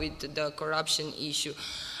Club with the corruption issue.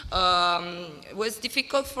 It was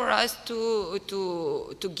difficult for us to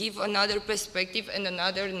give another perspective and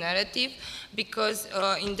another narrative, because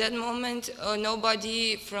in that moment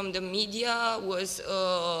nobody from the media was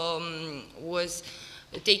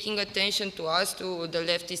taking attention to us, to the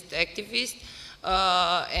leftist activists,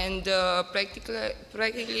 and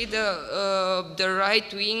practically the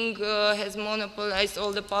right wing has monopolized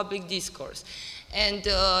all the public discourse, and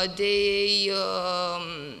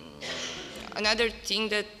another thing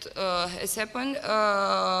that has happened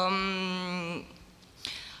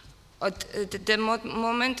at the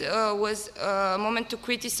moment was a moment to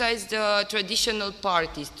criticize the traditional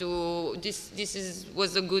parties. This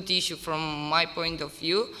was a good issue from my point of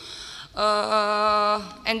view.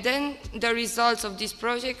 And then the results of this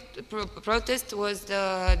protest was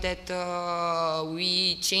that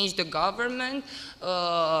we changed the government.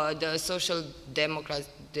 The Social Democrats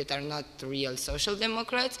that are not real social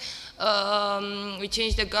democrats. We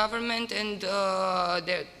changed the government, and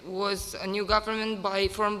there was a new government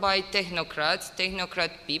formed by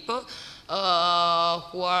technocrat people,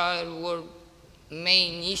 were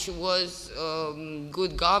main issue was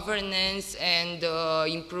good governance and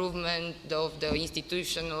improvement of the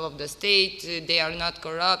institution of the state. They are not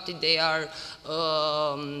corrupted. They are,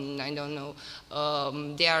 I don't know,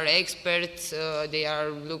 they are experts. They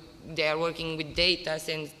are working with data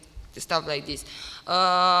and stuff like this.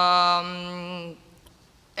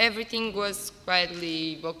 Everything was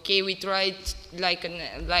quietly okay. We tried, like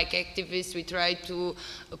activists, we tried to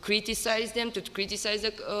criticize them, to criticize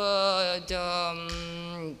the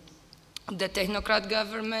technocrat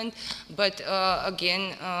government, but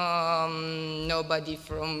again, nobody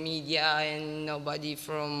from media and nobody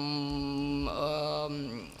from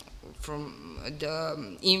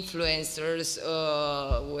the influencers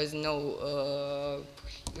was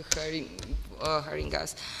hurrying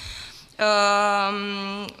us.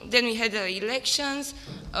 Then we had elections.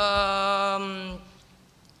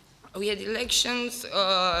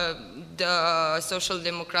 The Social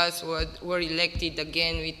Democrats were elected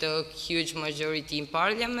again with a huge majority in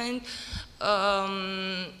parliament.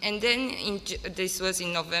 And then this was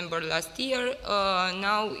in November last year.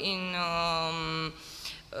 Now in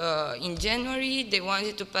January, they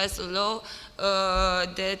wanted to pass a law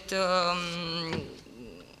that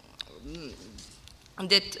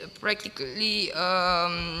practically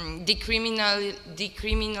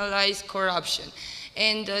decriminalize corruption.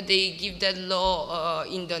 And they give that law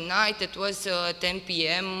in the night. That was 10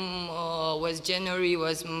 p.m. Was January,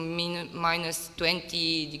 was minus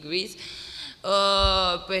 20 degrees.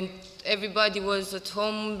 When everybody was at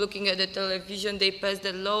home looking at the television, they passed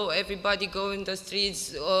the law. Everybody go in the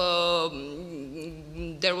streets.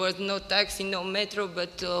 There was no taxi, no metro,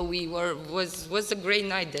 but was a great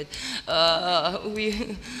night. That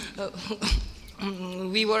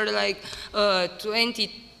we were like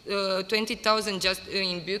 20,000 just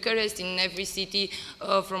in Bucarest. In every city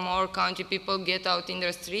from our country, people get out in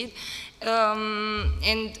the street,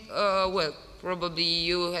 well, probably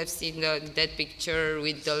you have seen that picture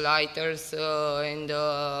with the lighters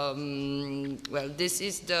well, this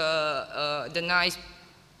is the nice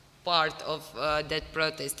part of that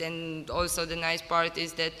protest. And also the nice part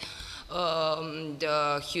is that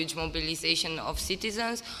the huge mobilization of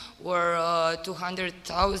citizens were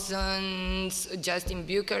 200,000 just in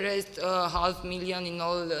Bucharest, 500,000 in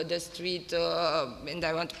all the street, and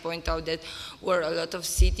I want to point out that were a lot of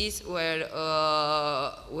cities where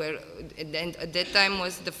and at that time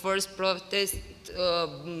was the first protest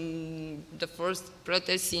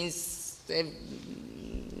since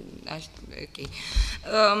okay.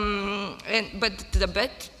 But the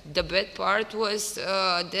bad part was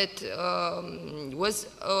that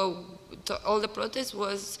all the protest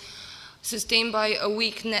was sustained by a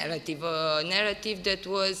weak narrative, a narrative that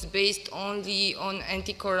was based only on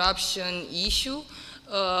anti-corruption issue.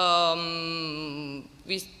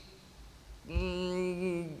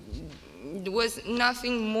 There was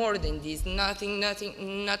nothing more than this. Not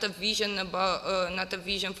a vision about, not a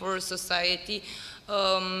vision for society.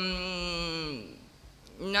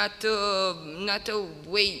 Not a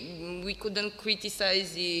way. We couldn't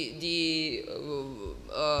criticize the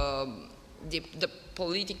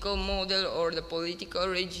political model or the political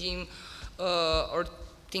regime or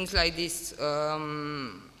things like this.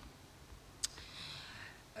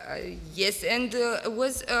 Yes, and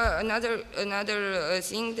was another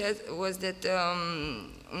thing that was that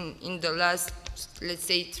in the last, let's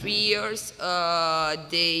say, 3 years,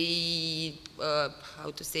 they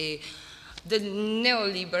how to say, the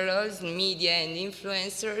neoliberals, media and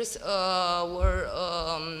influencers were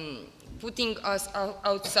putting us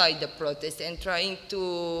outside the protest and trying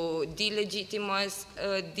to delegitimize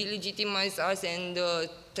us and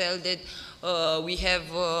tell that we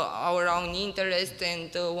have our own interest and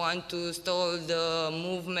want to stall the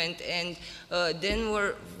movement, and then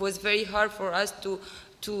was very hard for us to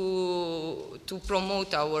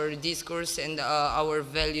promote our discourse and our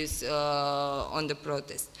values on the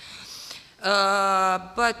protest.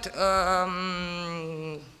 But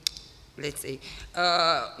let's say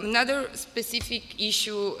another specific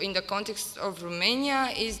issue in the context of Romania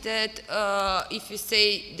is that if you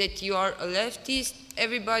say that you are a leftist,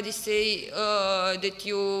 everybody say that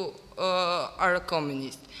you are a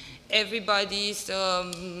communist. Everybody's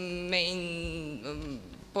main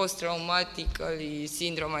post-traumatic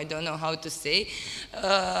syndrome, I don't know how to say,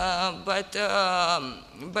 but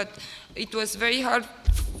it was very hard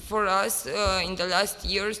for us in the last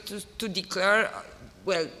years to declare,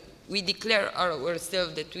 well, we declare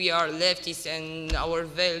ourselves that we are leftists and our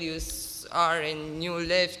values are a new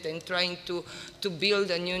left and trying to build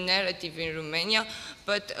a new narrative in Romania,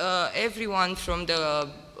 but everyone from the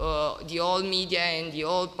old media and the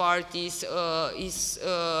old parties is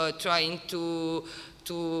trying to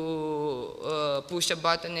push a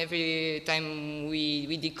button every time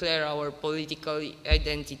we declare our political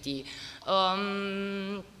identity.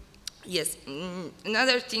 Yes,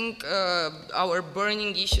 another thing, our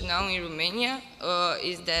burning issue now in Romania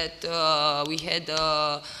is that we had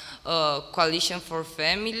a coalition for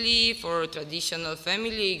family, for traditional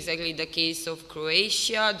family, exactly the case of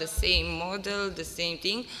Croatia, the same model, the same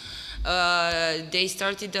thing. They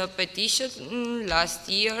started a petition last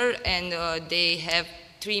year and they have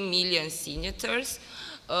 3 million signatures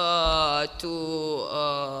to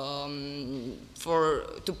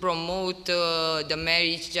promote the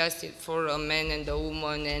marriage just for a man and a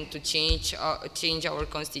woman and to change our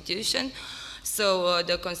constitution. So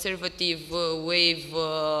the conservative wave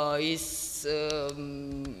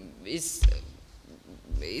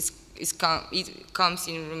it comes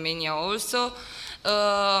in Romania also.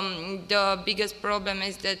 The biggest problem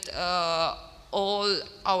is that all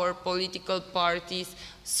our political parties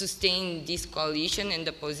sustain this coalition and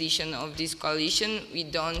the position of this coalition. We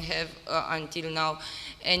don't have until now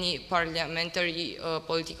any parliamentary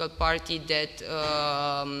political party that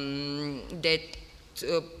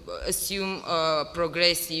assume a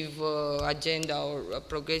progressive agenda or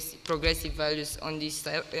progressive values on this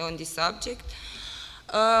subject.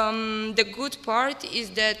 The good part is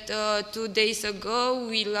that 2 days ago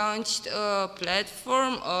we launched a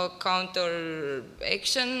platform, a counter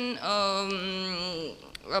action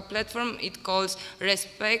a platform. It calls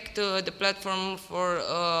Respect, the platform for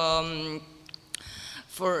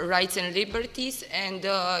rights and liberties, and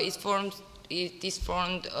it is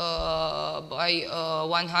formed by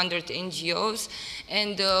 100 NGOs,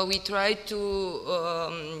 and we try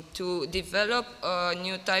to develop a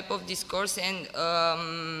new type of discourse and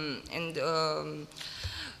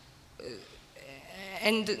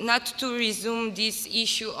not to resume this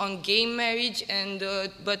issue on gay marriage,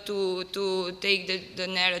 but to take the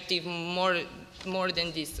narrative more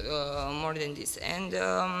than this, and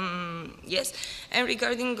yes. And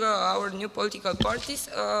regarding our new political parties,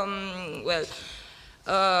 well,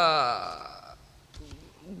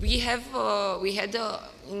 we had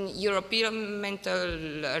in European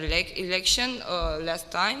mental election last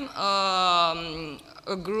time.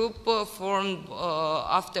 A group formed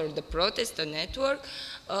after the protest, a network,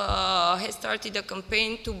 has started a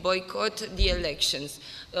campaign to boycott the elections.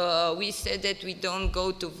 We said that we don't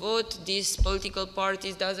go to vote, these political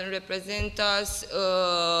parties doesn't represent us,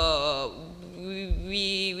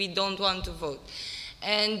 we don't want to vote.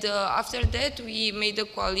 And after that we made a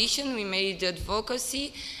coalition, we made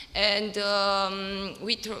advocacy, and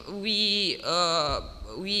we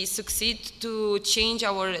succeed to change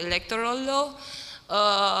our electoral law.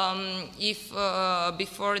 If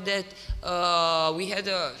before that we had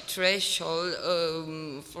a threshold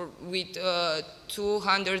with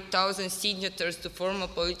 200,000 signatures to form a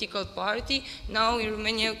political party, now in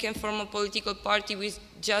Romania you can form a political party with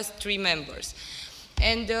just 3 members.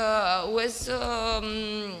 And was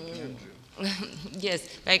yes,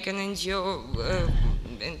 like an NGO,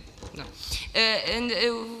 and no, and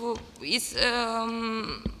it's.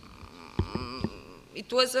 It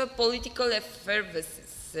was a political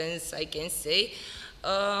effervescence, I can say.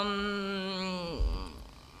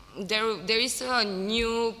 There is a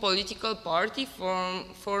new political party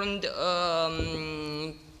formed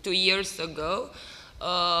 2 years ago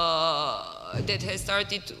that has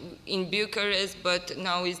started in Bucarest, but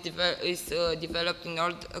now is developed in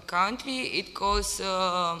all the country. It calls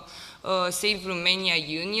Save Romania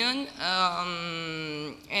Union,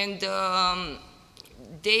 and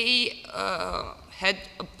they had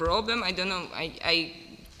a problem. I don't know, I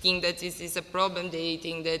think that this is a problem. They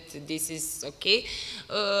think that this is okay.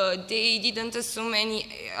 They didn't assume any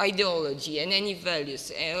ideology and any values.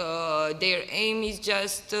 Their aim is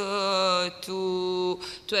just to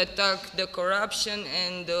attack the corruption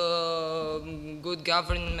and good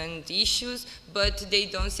government issues, but they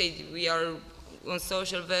don't say we are on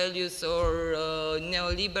social values or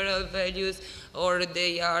neoliberal values, or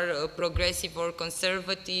they are progressive or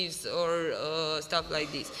conservatives or stuff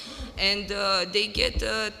like this. And they get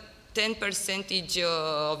 10%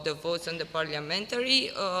 of the votes on the parliamentary.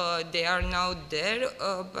 They are now there,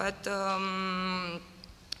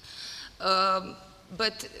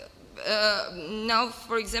 but now,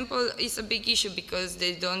 for example, it's a big issue because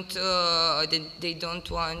they don't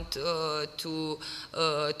want to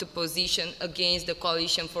position against the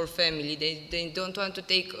coalition for family. They don't want to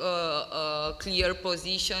take a clear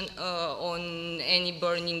position on any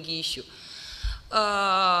burning issue.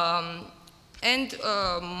 And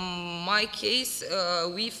my case,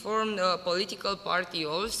 we formed a political party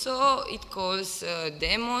also. It calls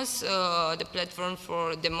Demos, the Platform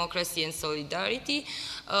for Democracy and Solidarity,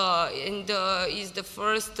 and is the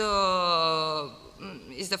first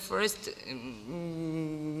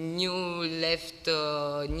new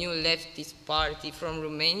leftist party from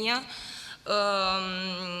Romania.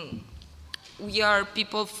 We are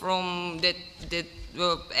people from that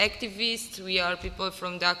activists, we are people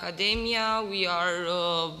from the academia, we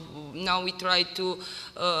are, now we try to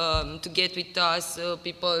get with us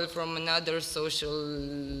people from another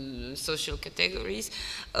social categories.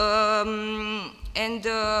 And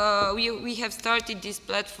we have started this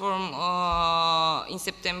platform in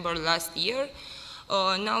September last year.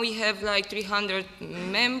 Now we have like 300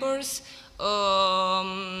 members,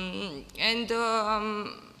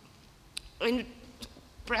 and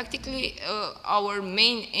practically our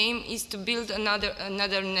main aim is to build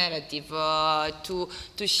another narrative, to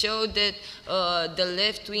show that the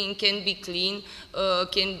left wing can be clean,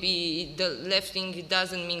 the left wing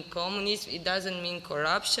doesn't mean communism, it doesn't mean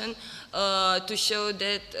corruption, to show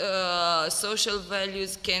that social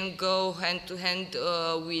values can go hand to hand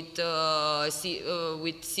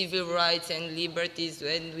with civil rights and liberties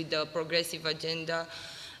and with the progressive agenda.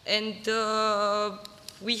 And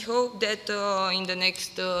we hope that in the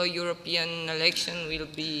next European election we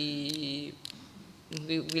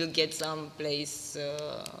will get some place.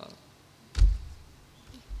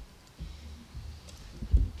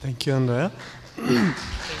 Thank you, Andreea. Thank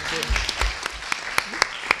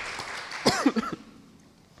you.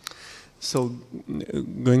 So,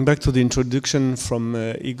 going back to the introduction from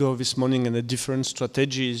Igor this morning and the different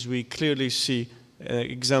strategies, we clearly see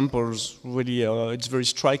examples. Really, it's very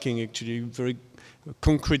striking, actually, very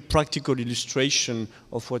concrete, practical illustration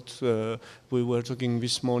of what we were talking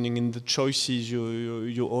this morning in the choices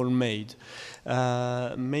you all made.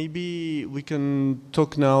 Maybe we can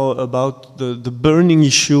talk now about the burning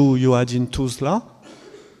issue you had in Tuzla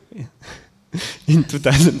in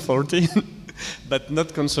 2014, but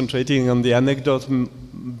not concentrating on the anecdote,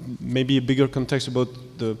 maybe a bigger context about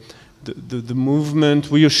the movement.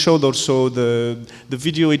 We showed also the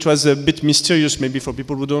video. It was a bit mysterious, maybe for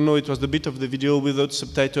people who don't know. It was the bit of the video without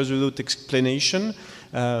subtitles, without explanation.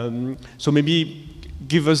 So maybe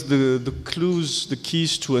give us the clues, the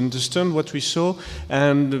keys to understand what we saw,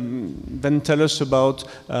 and then tell us about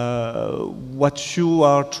what you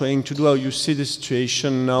are trying to do, how you see the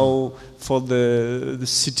situation now for the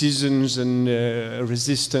citizens and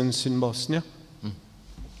resistance in Bosnia.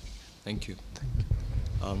 Thank you.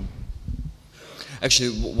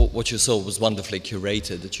 Actually, what you saw was wonderfully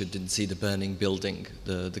curated, that you didn't see the burning building,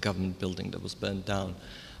 the government building that was burned down,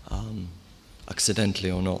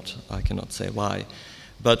 accidentally or not, I cannot say why.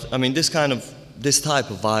 But, I mean, this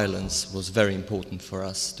type of violence was very important for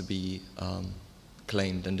us to be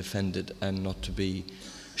claimed and defended and not to be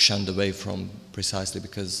shunned away from, precisely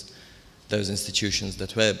because those institutions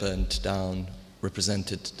that were burned down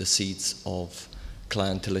represented the seats of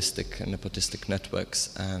clientelistic and nepotistic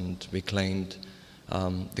networks, and we claimed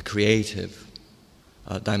the creative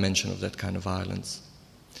dimension of that kind of violence.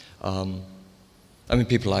 I mean,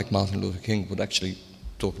 people like Martin Luther King would actually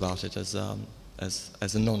talk about it as a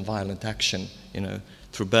non-violent action, you know,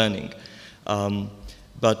 through burning.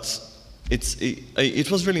 But it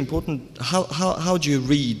was really important. How do you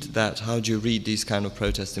read that? How do you read these kind of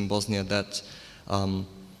protests in Bosnia that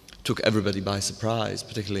took everybody by surprise,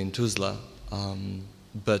 particularly in Tuzla?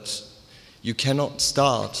 But you cannot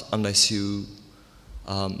start unless you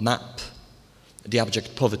map the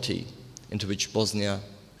abject poverty into which Bosnia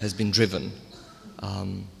has been driven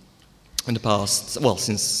in the past, well,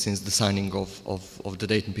 since the signing of the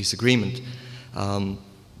Dayton Peace Agreement.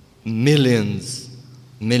 Millions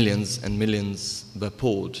and millions were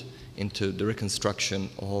poured into the reconstruction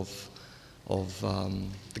of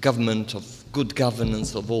the government, of good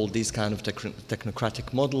governance, of all these kind of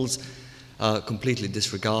technocratic models, completely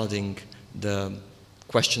disregarding the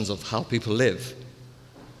questions of how people live,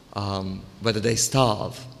 whether they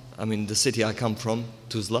starve. I mean, the city I come from,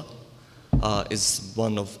 Tuzla, is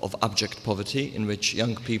one of abject poverty, in which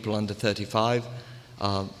young people under 35,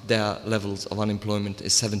 their levels of unemployment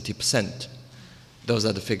is 70%. Those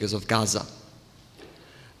are the figures of Gaza.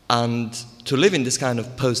 And to live in this kind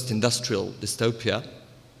of post-industrial dystopia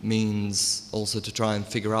means also to try and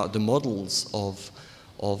figure out the models of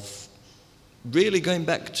really going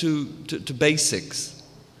back to basics.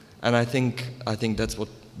 And I think that's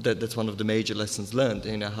one of the major lessons learned.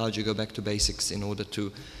 You know, how do you go back to basics in order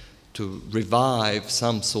to revive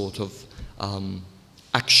some sort of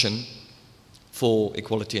action for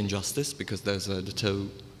equality and justice, because those are the two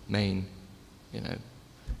main, you know,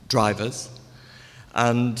 drivers.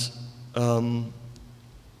 And the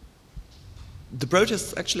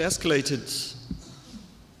protests actually escalated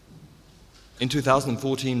in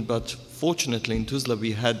 2014, but fortunately in Tuzla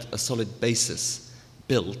we had a solid basis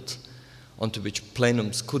built onto which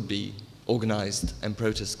plenums could be organized and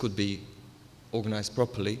protests could be organized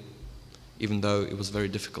properly, even though it was very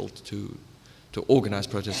difficult to organize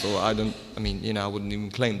protests. Or I mean, you know, I wouldn't even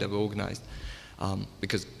claim they were organized,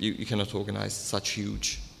 because you cannot organize such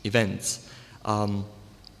huge events.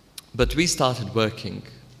 But we started working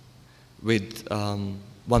with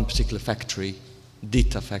one particular factory,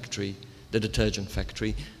 Dita factory, the detergent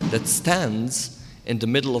factory, that stands in the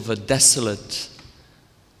middle of a desolate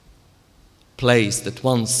place that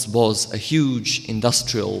once was a huge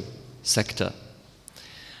industrial sector.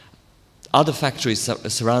 Other factories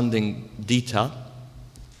surrounding Dita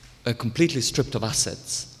are completely stripped of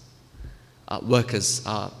assets. Workers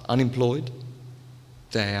are unemployed.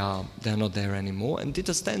 They're not there anymore. And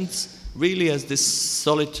Dita stands really as this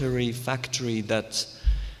solitary factory that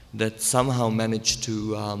somehow managed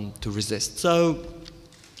to resist. So,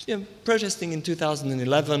 you know, protesting in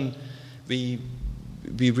 2011, we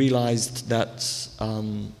realized that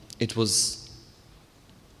it was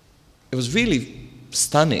really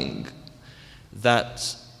stunning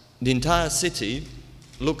that the entire city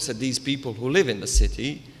looks at these people who live in the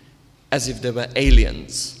city as if they were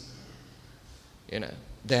aliens. You know,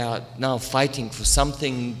 they are now fighting for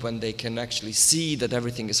something when they can actually see that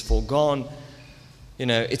everything is foregone. You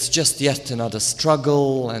know, it's just yet another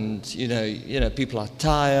struggle, and you know, people are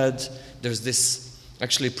tired. There's this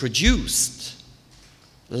actually produced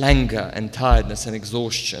languor and tiredness and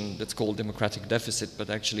exhaustion that's called democratic deficit, but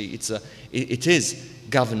actually it is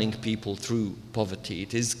governing people through poverty.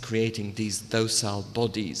 It is creating these docile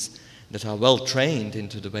bodies that are well trained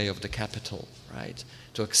into the way of the capital, right?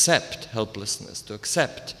 To accept helplessness, to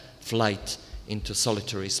accept flight into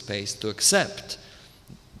solitary space, to accept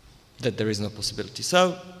that there is no possibility.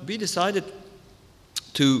 So we decided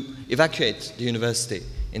to evacuate the university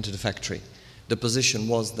into the factory. The position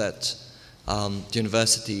was that the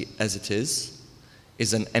university as it is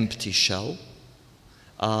an empty shell.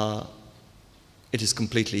 It is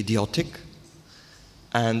completely idiotic,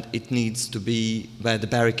 and it needs to be where the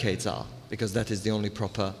barricades are, because that is the only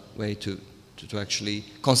proper way to actually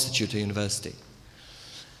constitute a university.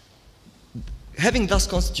 Having thus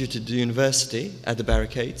constituted the university at the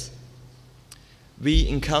barricades, we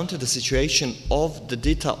encountered a situation of the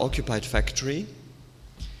Dita occupied factory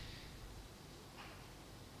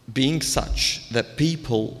being such that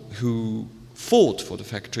people who fought for the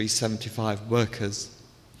factory, 75 workers,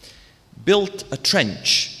 built a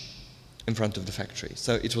trench in front of the factory.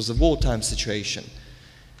 So it was a wartime situation.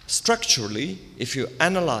 Structurally, if you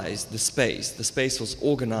analyze the space was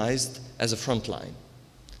organized as a front line.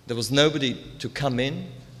 There was nobody to come in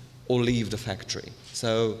or leave the factory.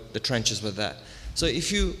 So the trenches were there. So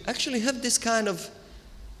if you actually have this kind of,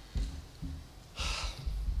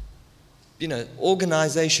 you know,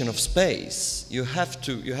 organization of space, you have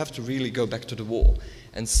to really go back to the war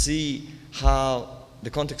and see how the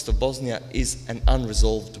context of Bosnia is an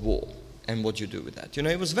unresolved war and what you do with that. You know,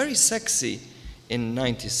 it was very sexy in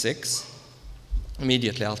 '96,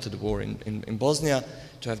 immediately after the war in Bosnia,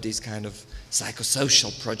 to have these kind of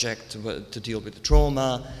psychosocial project to deal with the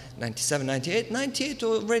trauma. 97, 98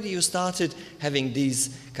 already you started having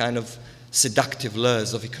these kind of seductive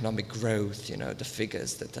lures of economic growth, you know, the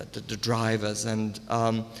figures, the drivers. And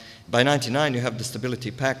by 99 you have the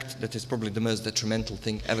Stability Pact that is probably the most detrimental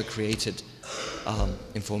thing ever created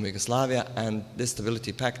in former Yugoslavia. And this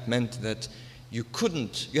Stability Pact meant that you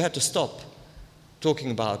had to stop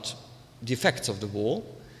talking about the effects of the war,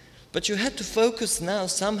 but you had to focus now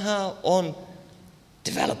somehow on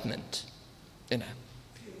development, you know.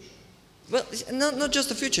 Well, not just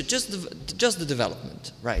the future, just the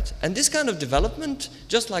development, right? And this kind of development,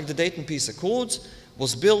 just like the Dayton Peace Accords,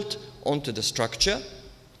 was built onto the structure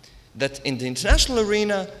that in the international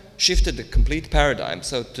arena shifted the complete paradigm.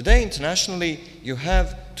 So today internationally you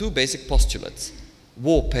have two basic postulates: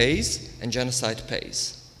 war pays and genocide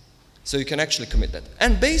pays. So you can actually commit that.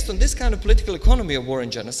 And based on this kind of political economy of war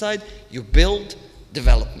and genocide, you build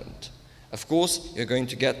development. Of course, you're going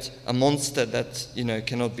to get a monster that, you know,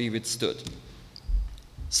 cannot be withstood.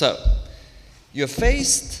 So you're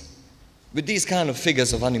faced with these kind of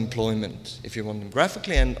figures of unemployment, if you want them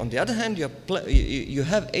graphically, and on the other hand, you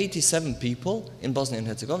have 87 people in Bosnia and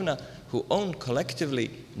Herzegovina who own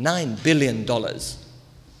collectively $9 billion.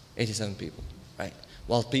 87 people, right?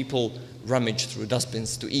 While people rummage through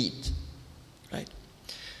dustbins to eat, right?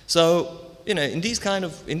 So, you know, in this kind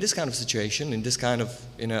of situation, in this kind of,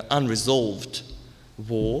 you know, unresolved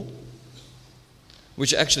war,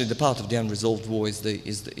 which actually the part of the unresolved war is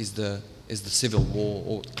the civil war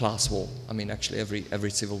or class war. I mean, actually every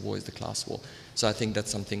civil war is the class war. So I think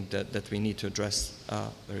that's something that we need to address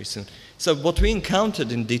very soon. So what we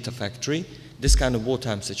encountered in Dita Factory, this kind of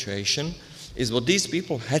wartime situation, is what these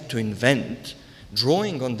people had to invent,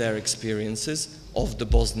 drawing on their experiences of the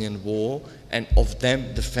Bosnian War and of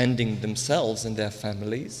them defending themselves and their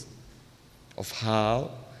families, of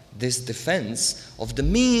how this defense of the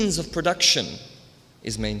means of production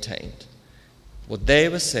is maintained. What they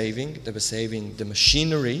were saving the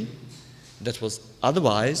machinery that was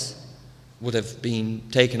otherwise would have been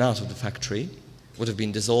taken out of the factory, would have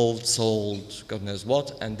been dissolved, sold, God knows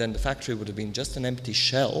what, and then the factory would have been just an empty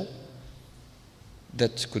shell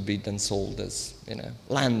that could be then sold as, you know,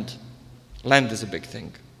 land. Land is a big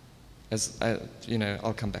thing, as you know,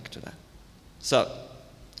 I'll come back to that. So,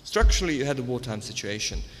 structurally, you had a wartime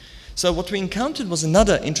situation. So what we encountered was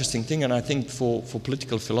another interesting thing, and I think for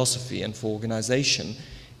political philosophy and for organization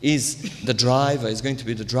is going to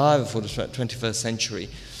be the driver for the 21st century.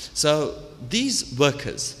 So these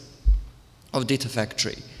workers of Dita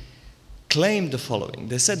Factory claimed the following.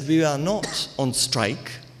 They said, we are not on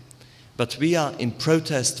strike, but we are in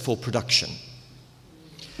protest for production.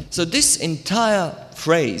 So this entire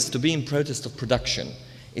phrase, to be in protest of production,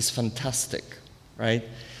 is fantastic, right?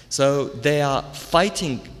 So they are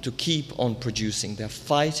fighting to keep on producing. They're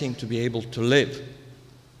fighting to be able to live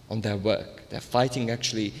on their work. They're fighting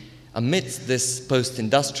actually amidst this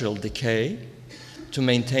post-industrial decay to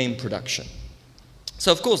maintain production.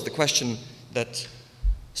 So of course the question that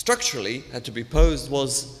structurally had to be posed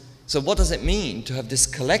was, so what does it mean to have this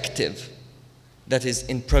collective that is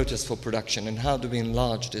in protest for production, and how do we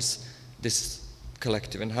enlarge this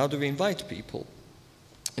collective, and how do we invite people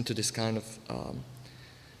into this kind of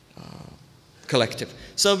collective?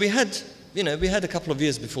 So we had a couple of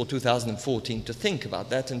years before 2014 to think about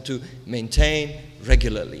that and to maintain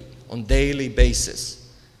regularly, on daily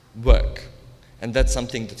basis, work. And that's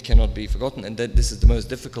something that cannot be forgotten, and that this is the most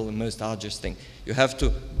difficult and most arduous thing. You have to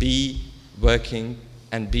be working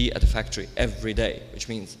and be at a factory every day, which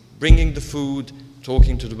means bringing the food,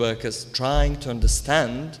 talking to the workers, trying to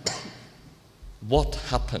understand what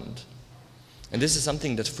happened. And this is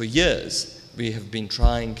something that for years we have been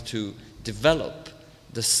trying to develop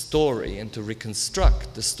the story and to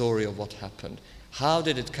reconstruct the story of what happened. How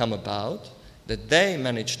did it come about that they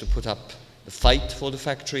managed to put up the fight for the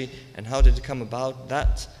factory, and how did it come about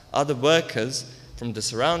that other workers from the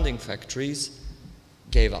surrounding factories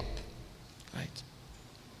gave up, right?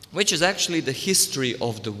 Which is actually the history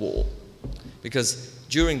of the war. Because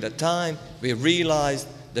during that time, we realized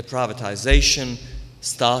that privatization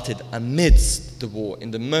started amidst the war, in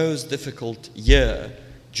the most difficult year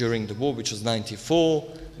during the war, which was '94,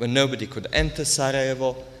 when nobody could enter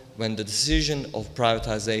Sarajevo, when the decision of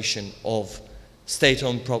privatization of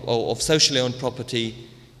state-owned of socially owned property,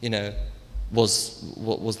 you know,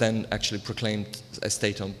 was then actually proclaimed as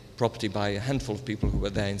state-owned property by a handful of people who were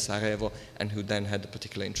there in Sarajevo and who then had a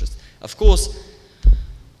particular interest. Of course,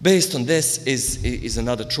 based on this is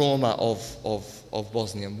another trauma of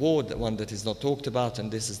Bosnian war, the one that is not talked about,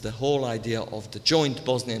 and this is the whole idea of the joint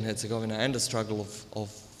Bosnia and Herzegovina and the struggle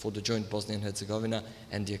for the joint Bosnia and Herzegovina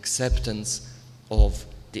and the acceptance of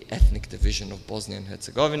the ethnic division of Bosnia and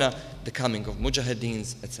Herzegovina, the coming of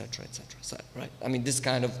Mujahedeens, etc., etc. So, right? I mean, this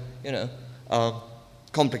kind of, you know,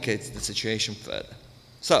 complicates the situation further.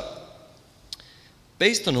 So,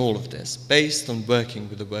 based on all of this, based on working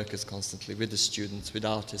with the workers constantly, with the students, with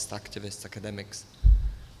artists, activists, academics,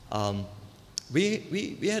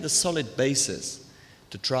 we had a solid basis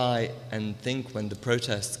to try and think, when the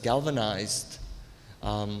protests galvanized,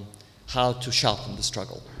 how to sharpen the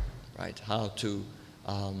struggle, right? How to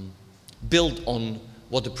build on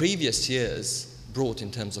what the previous years brought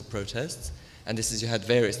in terms of protests. And this is, you had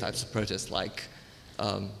various types of protests, like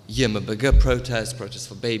YMBG protests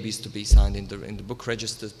for babies to be signed in the book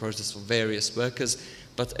registers, protests for various workers.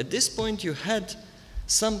 But at this point you had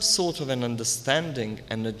some sort of an understanding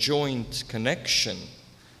and a joint connection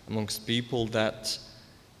amongst people that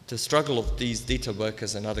the struggle of these Dita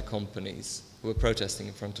workers and other companies who were protesting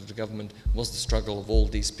in front of the government was the struggle of all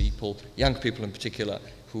these people, young people in particular,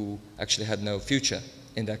 who actually had no future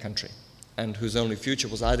in their country. and whose only future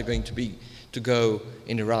was either going to be to go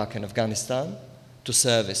in Iraq and Afghanistan to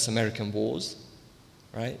service American wars,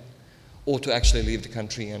 right? Or to actually leave the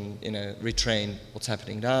country and, you know, retrain what's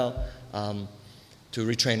happening now, to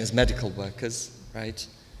retrain as medical workers, right?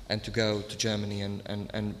 And to go to Germany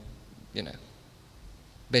and you know,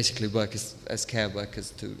 basically work as care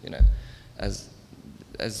workers to, you know, as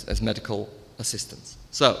medical assistants.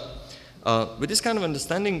 So, with this kind of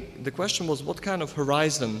understanding, the question was, what kind of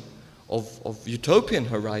horizon, of utopian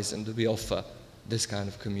horizon, do we offer this kind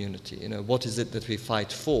of community? You know, what is it that we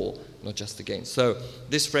fight for, not just against? So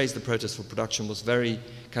this phrase, the protest for production, was very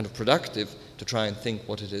kind of productive to try and think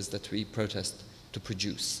what it is that we protest to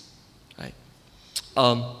produce, right?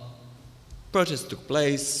 Protests took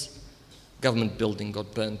place, government building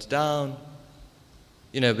got burnt down,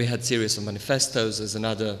 you know, we had series of manifestos as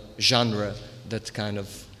another genre that kind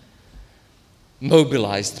of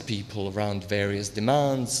mobilized people around various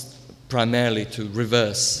demands, primarily to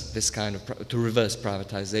reverse this kind of, to reverse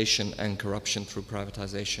privatization and corruption through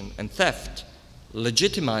privatization and theft,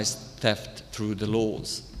 legitimized theft through the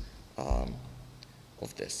laws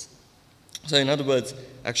of this. So in other words,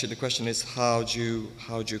 actually the question is, how do you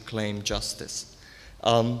claim justice?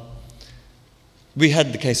 We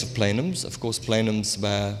had the case of plenums. Of course, plenums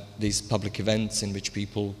were these public events in which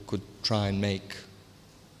people could try and make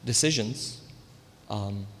decisions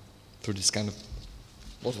through this kind of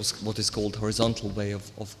what is called horizontal way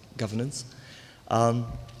of governance.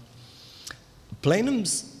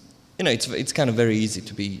 Plenums, you know, it's kind of very easy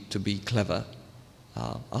to be clever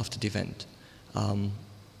after the event,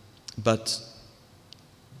 but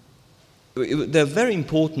they're very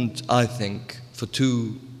important, I think, for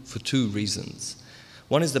two reasons.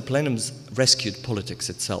 One is that plenums rescued politics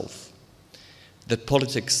itself. That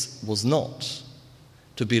politics was not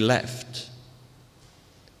to be left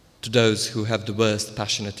to those who have the worst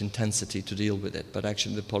passionate intensity to deal with it, but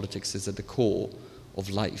actually the politics is at the core of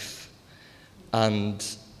life. And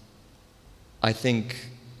I think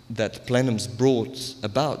that plenums brought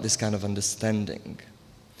about this kind of understanding.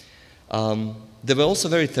 They were also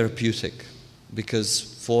very therapeutic, because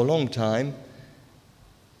for a long time,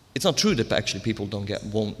 it's not true that actually people don't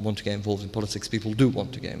want to get involved in politics. People do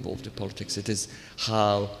want to get involved in politics. It is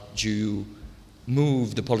how do you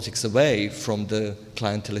move the politics away from the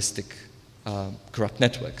clientelistic, corrupt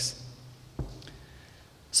networks.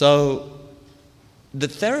 So the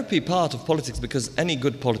therapy part of politics, because any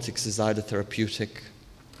good politics is either therapeutic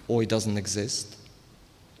or it doesn't exist,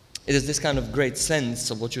 it is this kind of great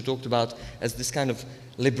sense of what you talked about as this kind of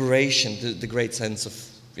liberation, the great sense of,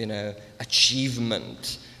 you know,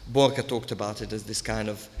 achievement. Borka talked about it as this kind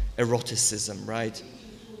of eroticism, right?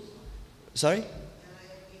 Sorry?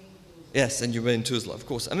 Yes, and you were in Tuzla, of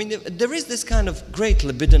course. I mean, there is this kind of great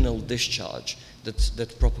libidinal discharge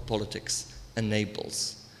that proper politics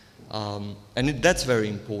enables. And that's very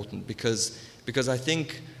important, because I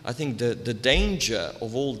think the danger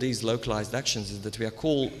of all these localized actions is that we are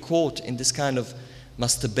caught in this kind of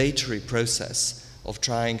masturbatory process of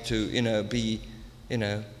trying to, you know, be, you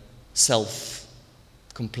know,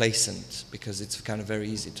 self-complacent, because it's kind of very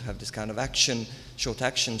easy to have this kind of action, short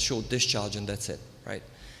discharge, and that's it, right?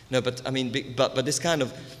 No, but I mean, but this kind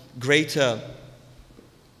of greater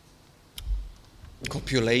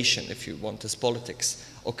copulation, if you want, as politics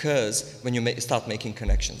occurs when you start making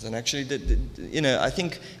connections. And actually, you know, I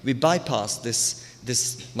think we bypass this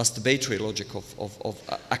masturbatory logic of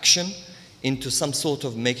action into some sort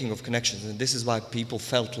of making of connections. And this is why people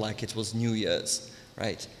felt like it was New Year's,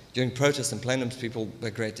 right? During protests and plenums, people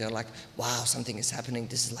were great. They're like, wow, something is happening.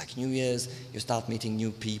 This is like New Year's. You start meeting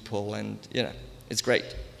new people, and, you know, it's great.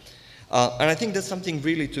 And I think that's something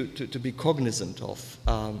really to be cognizant of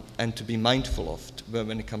and to be mindful of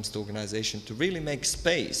when it comes to organization, to really make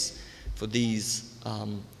space for these,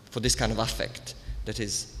 for this kind of affect that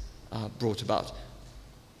is brought about.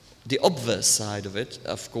 The obverse side of it,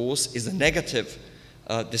 of course, is a negative,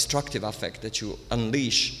 destructive affect that you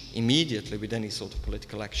unleash immediately with any sort of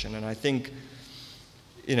political action. And I think,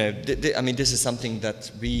 you know, I mean, this is something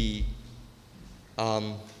that we.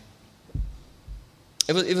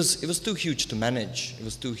 It was too huge to manage. It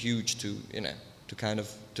was too huge to, you know, to kind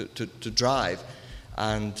of to drive.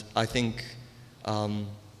 And I think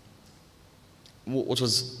what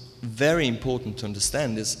was very important to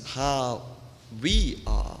understand is how we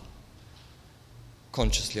are,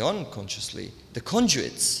 consciously or unconsciously, the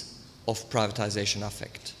conduits of privatization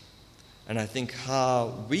affect. And I think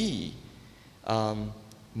how we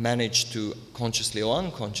manage to, consciously or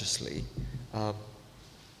unconsciously,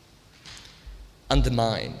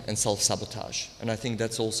 undermine and self-sabotage. And I think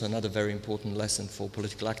that's also another very important lesson for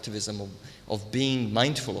political activism, of being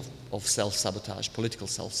mindful of self-sabotage, political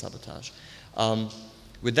self-sabotage.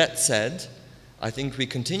 With that said, I think we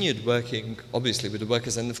continued working, obviously, with the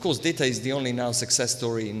workers. And of course, DITA is the only now success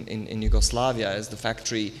story in Yugoslavia as the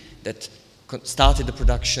factory that started the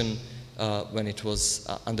production when it was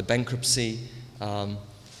under bankruptcy.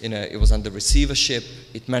 It was under receivership.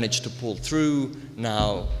 It managed to pull through.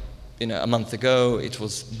 Now, a month ago, it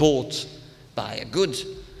was bought by a good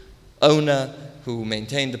owner who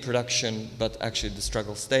maintained the production, but actually the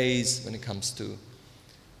struggle stays when it comes to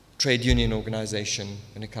trade union organization,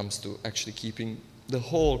 when it comes to actually keeping the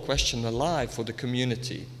whole question alive for the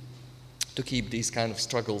community, to keep these kind of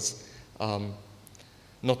struggles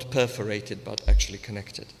not perforated, but actually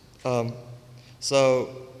connected. So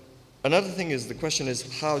another thing is, the question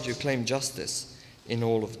is, how do you claim justice in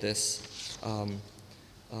all of this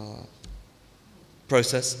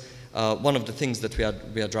process? One of the things that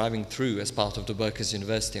we are driving through as part of the Workers'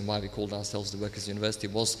 University, and why we called ourselves the Workers' University,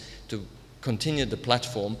 was to continue the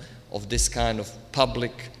platform of this kind of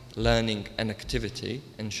public learning and activity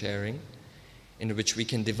and sharing, in which we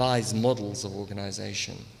can devise models of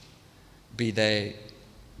organization, be they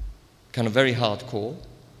kind of very hardcore,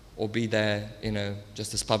 or be they,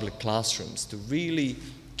 just as public classrooms, to really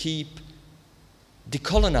keep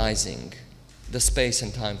decolonizing the space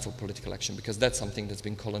and time for political action, because that's something that's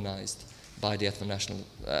been colonized by the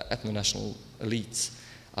ethno-national elites.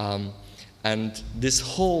 And this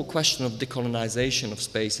whole question of decolonization of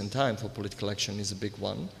space and time for political action is a big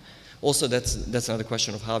one. Also, that's another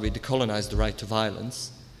question of how we decolonize the right to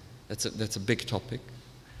violence. That's a big topic.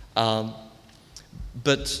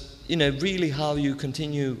 But really how you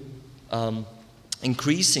continue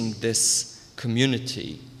increasing this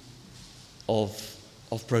community of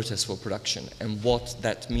protest for production, and what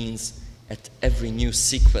that means at every new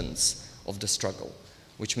sequence of the struggle,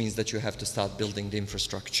 which means that you have to start building the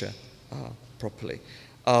infrastructure properly.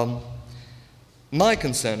 My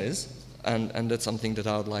concern is, and that's something that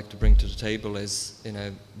I would like to bring to the table, is,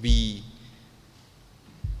 we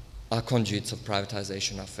are conduits of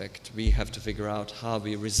privatization effect. We have to figure out how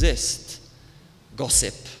we resist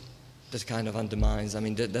gossip that kind of undermines. I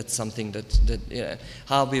mean, that's something that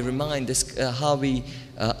how we remind this, how we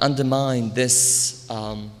undermine this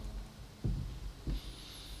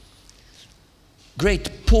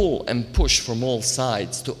great pull and push from all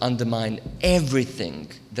sides to undermine everything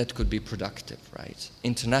that could be productive, right?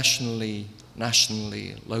 Internationally,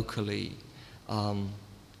 nationally, locally. How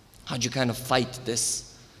do you kind of fight this?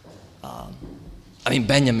 I mean,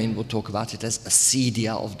 Benjamin would talk about it as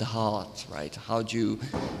acedia of the heart, right? How do you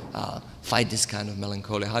fight this kind of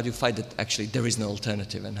melancholy? How do you fight that actually there is no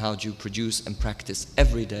alternative? And how do you produce and practice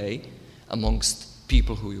every day amongst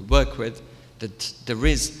people who you work with that there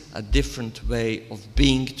is a different way of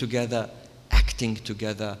being together, acting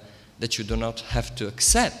together, that you do not have to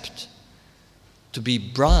accept to be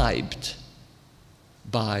bribed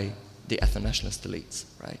by the ethno-nationalist elites,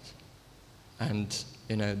 right? And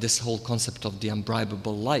this whole concept of the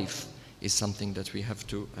unbribable life is something that we have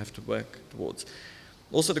to work towards.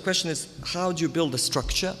 Also, the question is, how do you build a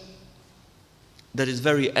structure that is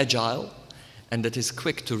very agile and that is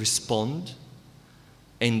quick to respond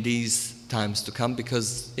in these times to come?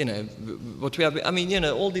 Because, what we have, I mean,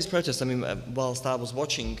 all these protests, I mean, whilst I was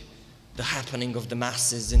watching the happening of the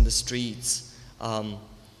masses in the streets, I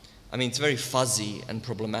mean, it's very fuzzy and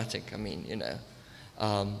problematic. I mean,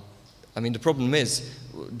 the problem is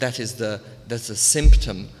that's a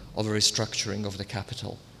symptom of a restructuring of the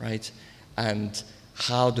capital, right? And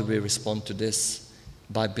how do we respond to this?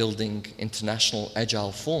 By building international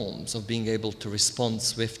agile forms of being able to respond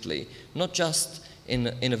swiftly, not just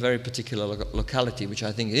in a very particular locality, which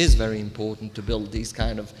I think is very important to build these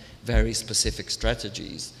kind of very specific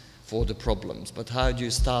strategies for the problems, but how do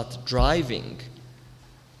you start driving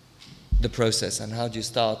the process, and how do you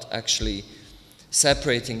start actually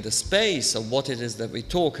separating the space of what it is that we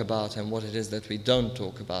talk about and what it is that we don't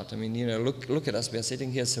talk about? I mean, look at us. We are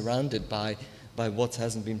sitting here surrounded by what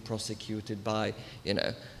hasn't been prosecuted, by,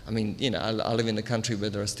 I live in a country where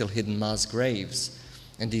there are still hidden mass graves,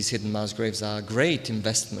 and these hidden mass graves are a great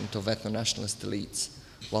investment of ethno-nationalist elites.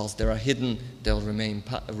 Whilst they are hidden, they'll remain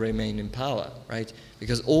in power, right?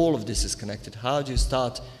 Because all of this is connected. How do you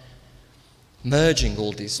start merging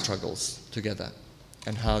all these struggles together?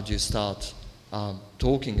 And how do you start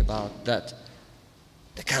talking about that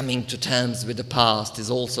the coming to terms with the past is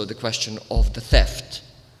also the question of the theft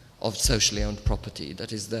of socially owned property?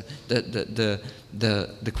 That is the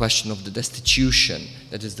question of the destitution.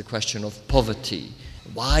 That is the question of poverty.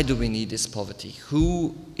 Why do we need this poverty?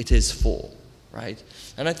 Who it is for? right?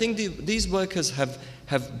 And I think these workers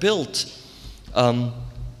have built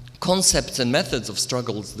concepts and methods of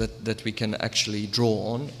struggles that we can actually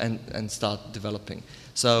draw on and start developing.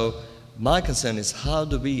 So my concern is, how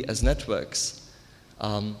do we as networks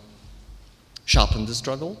sharpen the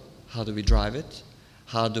struggle? How do we drive it?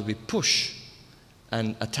 How do we push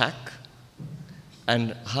and attack?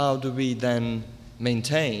 And how do we then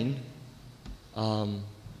maintain the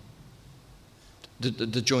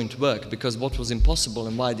joint work? Because what was impossible,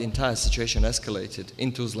 and why the entire situation escalated,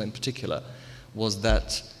 in Tuzla in particular, was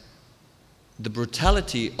that the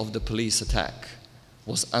brutality of the police attack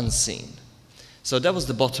was unseen. So that was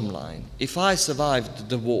the bottom line. If I survived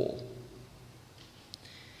the war,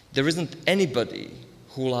 there isn't anybody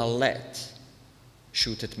who I'll let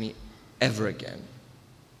shoot at me ever again,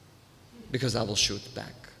 because I will shoot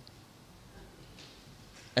back.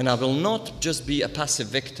 And I will not just be a passive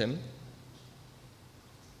victim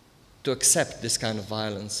to accept this kind of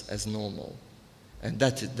violence as normal. And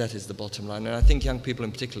that is the bottom line. And I think young people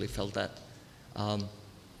in particular felt that.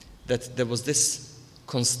 That there was this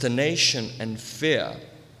consternation and fear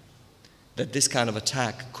that this kind of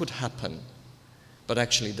attack could happen, but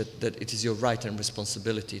actually that it is your right and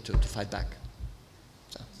responsibility to fight back.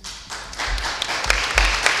 So.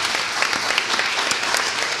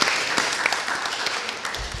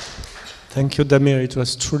 Thank you, Damir. It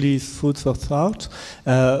was truly food for thought.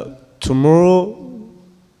 Tomorrow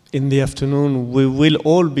in the afternoon, we will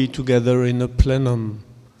all be together in a plenum.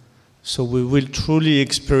 So we will truly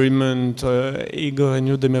experiment. Igor and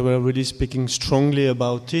you, Damir, were really speaking strongly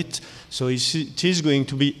about it. So it is going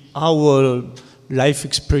to be our life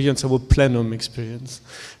experience, our plenum experience.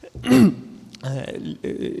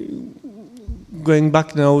 Going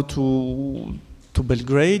back now to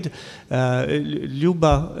Belgrade,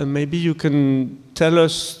 Ljuba, maybe you can tell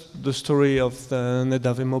us the story of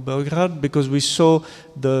Nedavimo Beograd, because we saw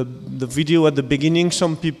the video at the beginning.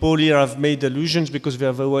 Some people here have made allusions because they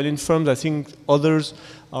are very well informed. I think others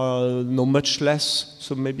know much less.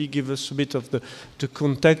 So maybe give us a bit of the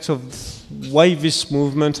context of why this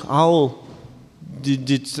movement, how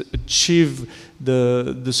did it achieve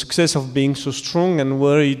the success of being so strong, and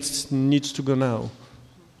where it needs to go now.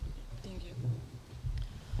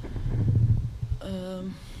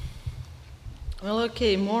 Well,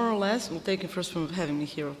 okay, more or less, we'll take it first from having me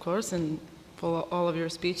here, of course, and for all of your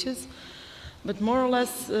speeches. But more or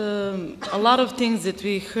less, a lot of things that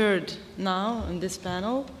we heard now in this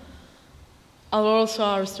panel are also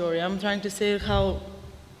our story. I'm trying to say how,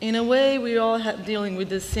 in a way, we're all dealing with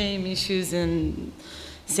the same issues and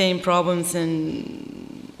same problems,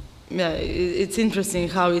 and yeah, it's interesting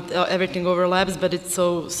how everything overlaps, but it's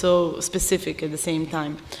so specific at the same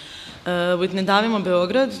time. With Ne davimo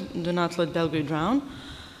Beograd, Do Not Let Belgrade Drown,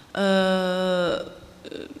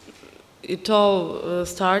 it all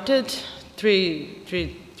started three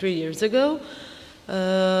years ago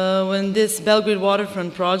when this Belgrade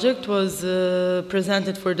waterfront project was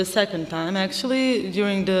presented for the second time, actually,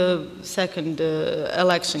 during the second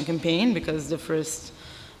election campaign, because the first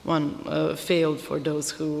one failed for those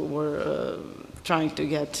who were trying to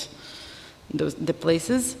get the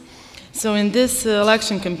places. So in this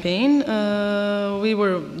election campaign,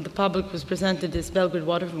 the public was presented this Belgrade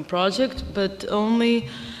waterfront project, but only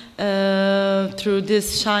through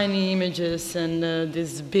these shiny images and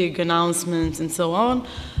these big announcements and so on.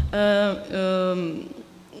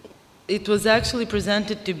 It was actually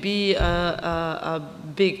presented to be a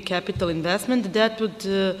big capital investment that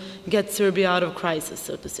would get Serbia out of crisis,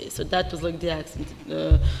 so to say. So that was like the accent.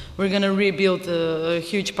 We're going to rebuild a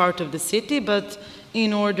huge part of the city, but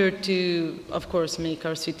in order to, of course, make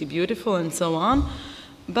our city beautiful and so on.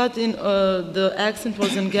 But the accent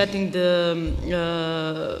was on getting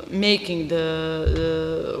making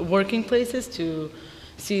the working places to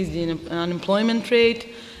seize the unemployment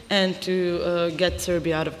rate and to get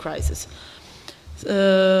Serbia out of crisis.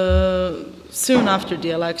 Soon after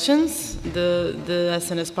the elections, the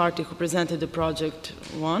SNS party who presented the project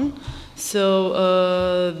won. So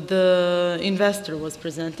the investor was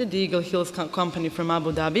presented, the Eagle Hills company from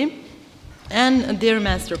Abu Dhabi, and their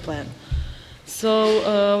master plan.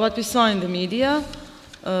 So what we saw in the media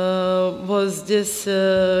was this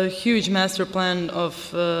huge master plan of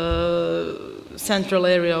central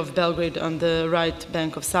area of Belgrade on the right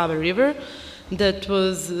bank of Sava River that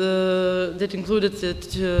was that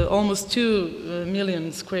included almost 2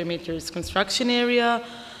 million square meters construction area,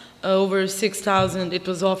 over 6,000. It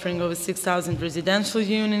was offering over 6,000 residential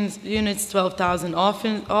units, 12,000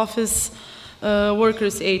 office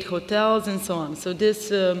workers, 8 hotels, and so on. So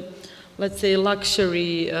this, let's say,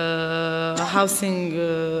 luxury housing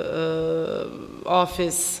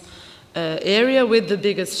office area with the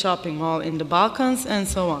biggest shopping mall in the Balkans and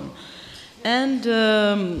so on. And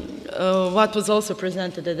what was also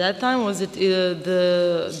presented at that time was that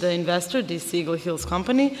the investor, this Eagle Hills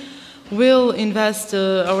company, will invest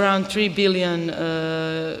around $3 billion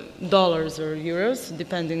or euros,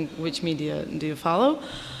 depending which media do you follow.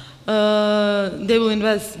 They will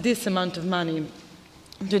invest this amount of money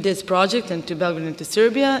to this project and to Belgrade and to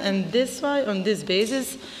Serbia, and this way, on this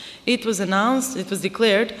basis, it was announced, it was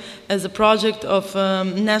declared as a project of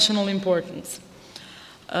national importance.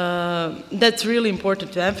 That's really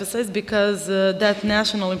important to emphasize because that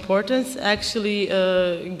national importance actually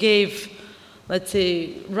gave, let's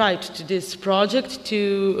say, right to this project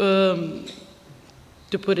to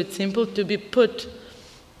put it simple, to be put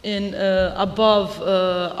in above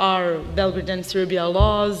our Belgrade and Serbia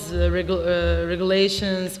laws,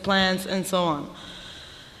 regulations, plans, and so on.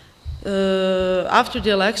 After the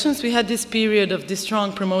elections, we had this period of this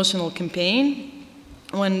strong promotional campaign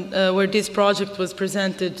where this project was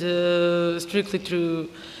presented strictly through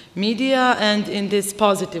media and in this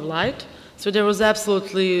positive light. So there was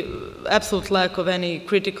absolute lack of any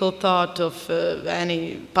critical thought, of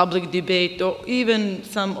any public debate, or even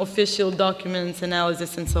some official documents,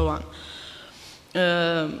 analysis, and so on.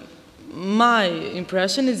 My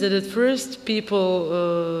impression is that at first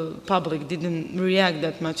people, public, didn't react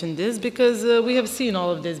that much in this because we have seen all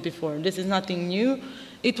of this before. This is nothing new.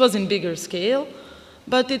 It was in bigger scale,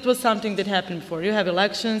 but it was something that happened before. You have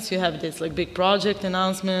elections, you have this like big project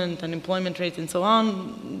announcement, unemployment rate, and so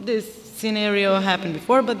on. This scenario happened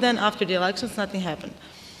before, but then after the elections, nothing happened.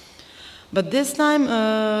 But this time,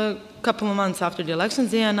 a couple of months after the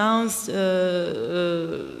elections, they announced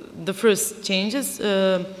the first changes,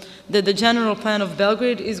 that the general plan of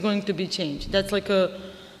Belgrade is going to be changed. That's like a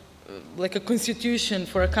constitution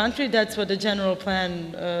for a country. That's what the general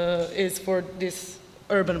plan is for this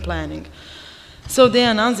urban planning. So they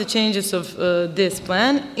announced the changes of this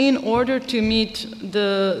plan in order to meet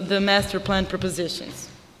the master plan propositions.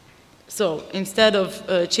 So instead of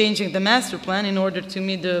changing the master plan in order to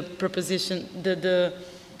meet the proposition, the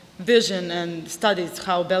vision and studies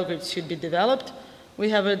how Belgrade should be developed, we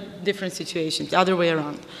have a different situation, the other way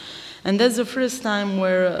around. And that's the first time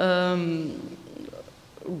where a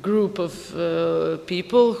group of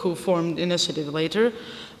people who formed initiative later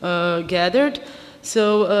gathered.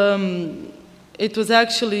 So it was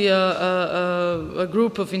actually a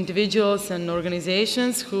group of individuals and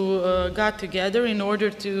organizations who got together in order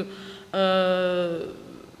to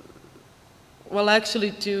well,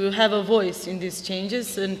 actually to have a voice in these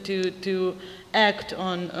changes and to act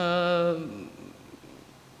on,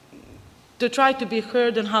 to try to be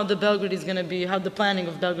heard on how the Belgrade is going to be, how the planning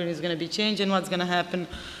of Belgrade is going to be changed and what's going to happen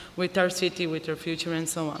with our city, with our future, and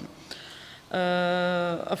so on.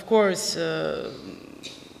 Of course, that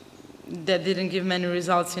didn't give many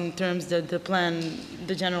results in terms that the plan,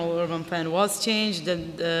 the general urban plan was changed,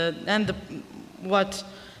 and what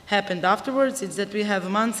happened afterwards is that we have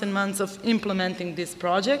months and months of implementing this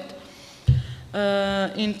project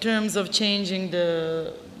in terms of changing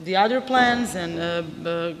the other plans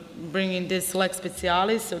and bringing this lex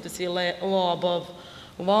specialis, so to say law above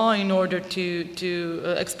law, in order to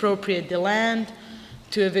expropriate the land,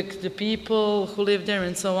 to evict the people who live there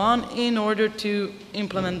and so on, in order to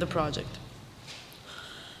implement the project.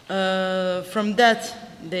 From that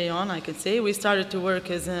day on, I could say, we started to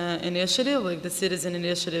work as an initiative, like the citizen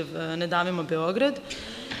initiative Ne davimo Beograd.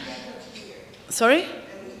 Sorry?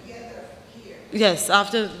 Yes,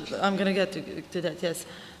 after, I'm going to get to that, yes.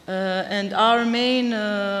 And our main,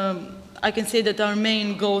 I can say that our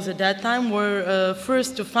main goals at that time were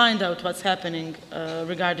first to find out what's happening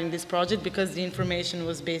regarding this project, because the information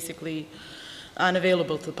was basically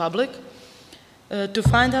unavailable to the public. To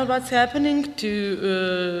find out what's happening,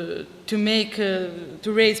 to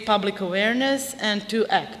raise public awareness, and to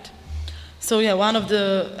act. So yeah, one of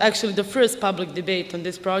the, actually the first public debate on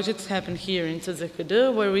this project happened here in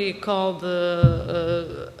CZKD, where we called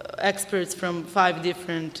experts from 5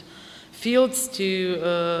 different fields to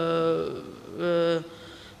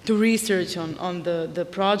research on the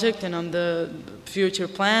project and on the future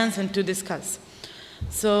plans and to discuss.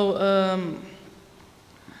 So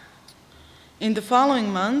in the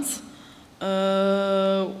following months,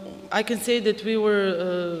 I can say that we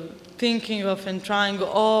were thinking of and trying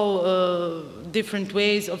all different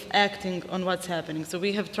ways of acting on what's happening. So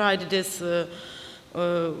we have tried this,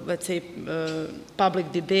 let's say,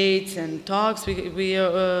 public debates and talks. We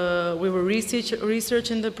were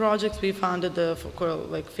researching the projects. We founded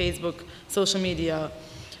like Facebook, social media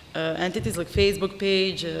entities like Facebook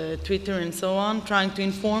page, Twitter, and so on, trying to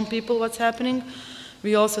inform people what's happening.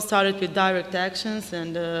 We also started with direct actions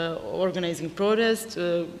and organizing protests,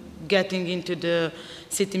 getting into the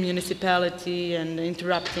city municipality and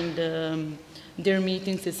interrupting their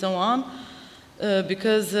meetings and so on,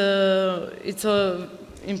 because it's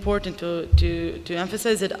important to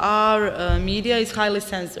emphasize that our media is highly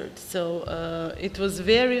censored. So it was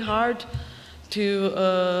very hard to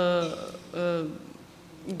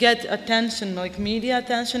get attention, like media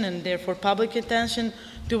attention and therefore public attention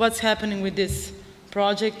to what's happening with this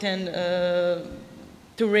project, and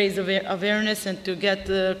to raise awareness and to get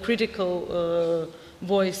the critical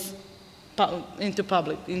voice into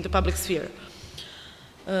public sphere.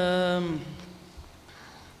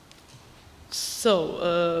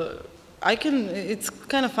 It's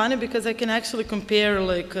kind of funny because I can actually compare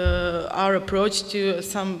like our approach to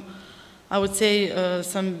some, I would say,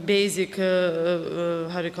 some basic,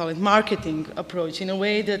 how do you call it, marketing approach, in a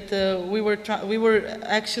way that we were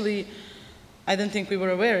actually, I don't think we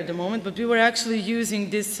were aware at the moment, but we were actually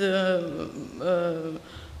using this,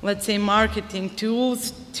 let's say, marketing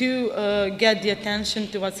tools to get the attention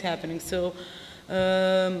to what's happening. So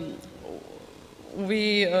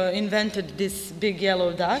we invented this big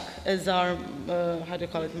yellow duck as our, how do you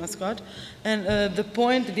call it, mascot. And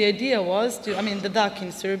the idea was to, I mean, the duck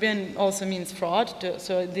in Serbian also means fraud.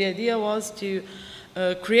 So the idea was to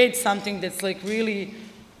create something that's like really,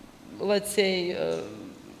 let's say,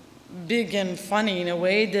 big and funny in a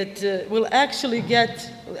way that will actually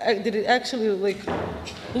like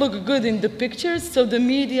look good in the pictures, so the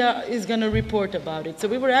media is going to report about it. So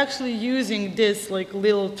we were actually using this like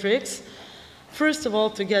little tricks, first of all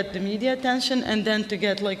to get the media attention and then to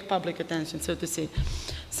get like public attention, so to say.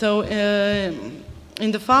 So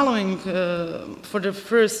in the following, for the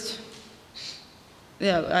first,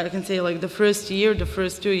 I can say like the first 2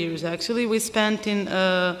 years actually, we spent in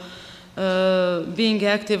being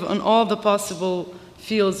active on all the possible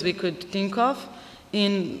fields we could think of,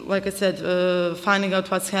 in, like I said, finding out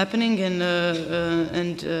what's happening and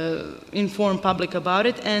inform public about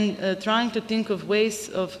it, and trying to think of ways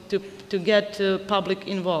to get public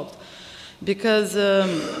involved. Because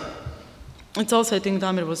it's also, I think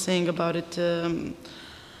Damir was saying about it,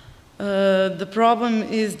 the problem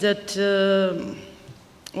is that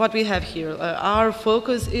what we have here, our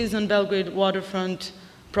focus is on Belgrade waterfront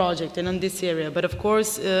project and on this area, but of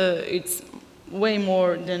course it's way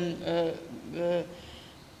more than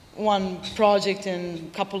one project and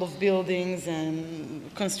a couple of buildings and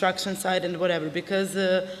construction site and whatever, because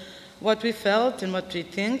what we felt and what we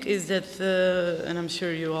think is that, and I'm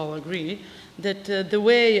sure you all agree, that the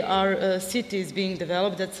way our city is being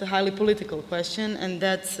developed, that's a highly political question, and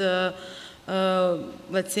that's,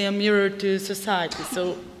 let's say, a mirror to society.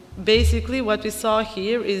 So basically what we saw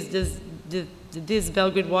here is this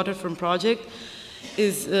Belgrade waterfront project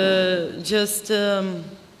is just,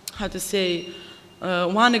 how to say,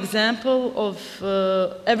 one example of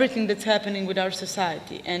everything that's happening with our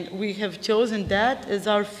society. And we have chosen that as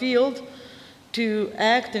our field to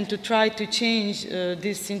act and to try to change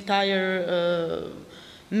this entire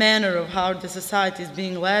manner of how the society is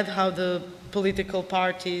being led, how the political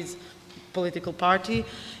party,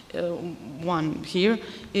 one here,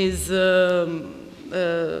 is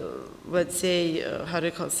let's say,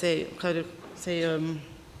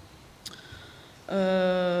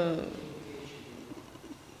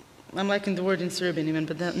 I'm liking the word in Serbian even,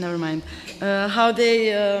 but never mind. How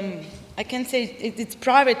they, I can say it's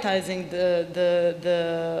privatizing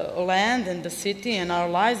the land and the city and our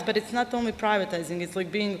lives, but it's not only privatizing, it's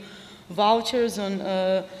like being vouchers on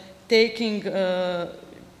taking,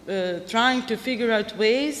 trying to figure out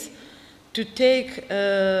ways to take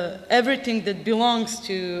everything that belongs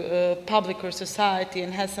to public or society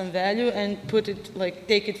and has some value and put it, like,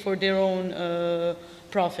 take it for their own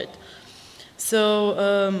profit. So,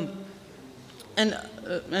 and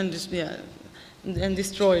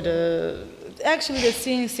destroy actually they're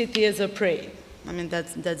seeing city as a prey. I mean,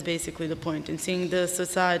 that's basically the point, in seeing the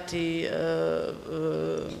society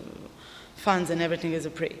funds and everything as a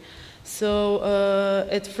prey. So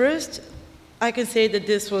at first, I can say that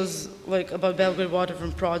this was like about Belgrade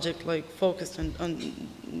waterfront project, like focused on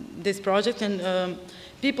this project, and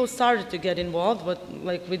people started to get involved. But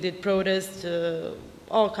like we did protests,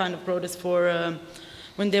 all kind of protests for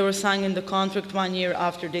when they were signing the contract 1 year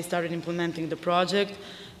after they started implementing the project,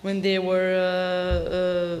 when they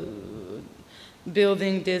were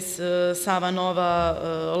building this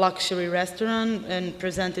Savanova luxury restaurant and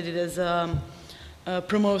presented it as a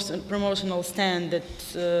promotional stand that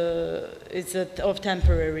is that's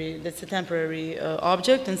a temporary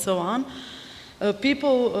object, and so on.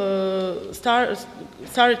 People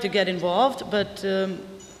started to get involved, but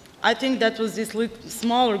I think that was this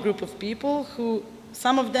smaller group of people who,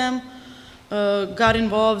 some of them got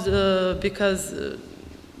involved because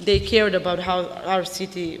they cared about how our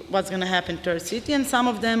city, what's going to happen to our city, and some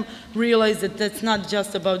of them realized that that's not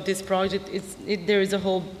just about this project, there is a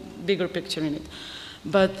whole bigger picture in it.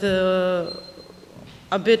 But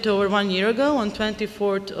a bit over 1 year ago, on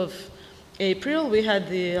 24th of April, we had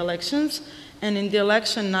the elections, and in the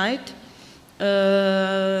election night,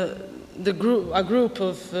 a group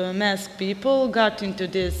of masked people got into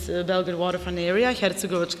this Belgrade waterfront area,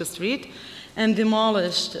 Hercegovačka Street, and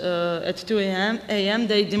demolished at 2 a.m.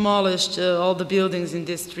 They demolished all the buildings in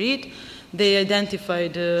this street. They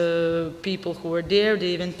identified people who were there. They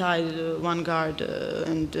even tied one guard,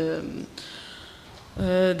 and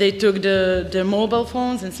they took their mobile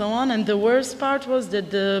phones and so on. And the worst part was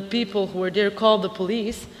that the people who were there called the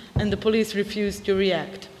police, and the police refused to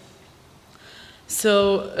react.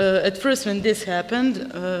 So at first when this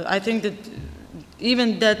happened, I think that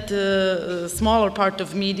even that smaller part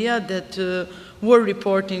of media that were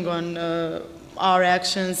reporting on our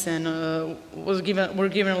actions and were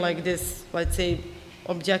given like this, let's say,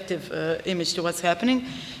 objective image to what's happening,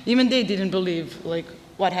 even they didn't believe like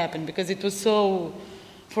what happened, because it was so,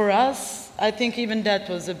 for us, I think even that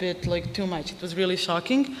was a bit like too much. It was really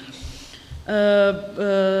shocking.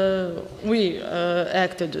 We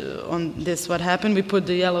acted on this, what happened. We put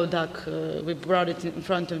the yellow duck, we brought it in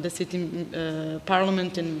front of the city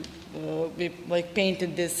parliament, and we like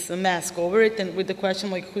painted this mask over it, and with the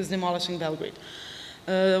question like, who's demolishing Belgrade?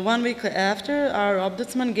 1 week after, our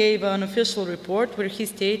ombudsman gave an official report where he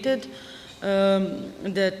stated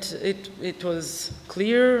that it was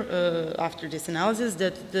clear after this analysis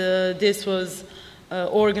that this was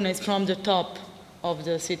organized from the top of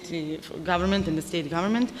the city government and the state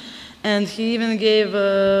government. And he even gave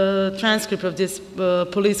a transcript of this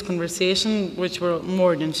police conversation, which were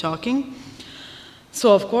more than shocking.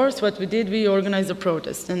 So of course, what we did, we organized a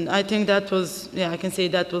protest. And I think that was, yeah, I can say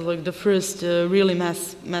that was like the first really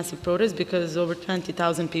massive protest, because over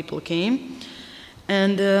 20,000 people came.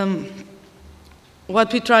 And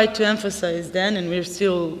what we tried to emphasize then, and we're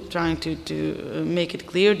still trying to make it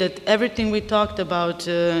clear, that everything we talked about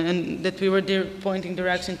and that we were there pointing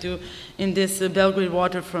direction to in this Belgrade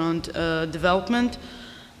waterfront development,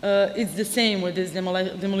 it's the same with this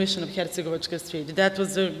demolition of Hercegovačka Street. That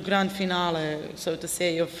was the grand finale, so to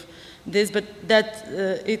say, of this, but that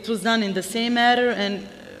it was done in the same manner,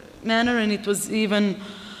 and it was even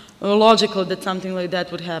logical that something like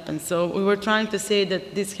that would happen. So we were trying to say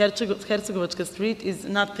that this Hercegovačka Street is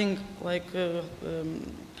nothing like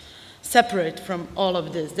separate from all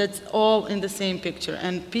of this. That's all in the same picture.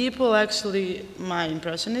 And people actually, my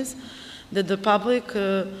impression is that the public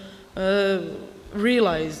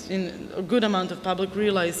realized, a good amount of public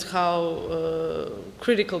realized how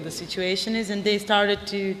critical the situation is, and they started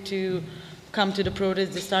to come to the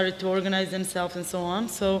protest, they started to organize themselves and so on.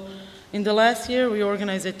 So in the last year, we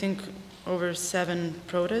organized, I think, over 7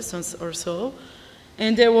 protests or so,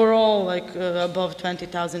 and they were all like above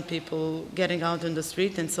 20,000 people getting out on the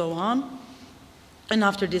street and so on. And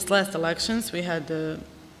after these last elections, we had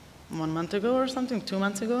 1 month ago or something, 2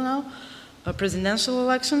 months ago now, presidential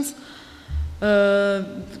elections. A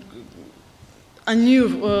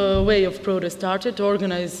new way of protest started to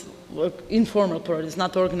organize informal protests,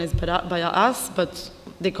 not organized by us, but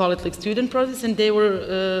they call it like student protests, and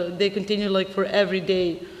they continue like for every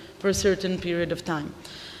day for a certain period of time.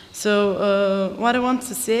 So what I want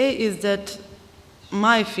to say is that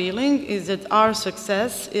my feeling is that our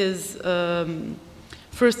success is,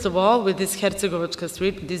 first of all, with this Hercegovačka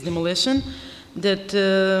Street, this demolition, that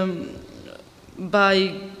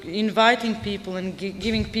by inviting people and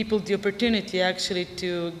giving people the opportunity actually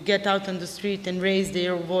to get out on the street and raise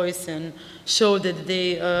their voice and show that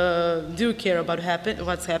they do care about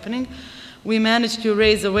what's happening, we managed to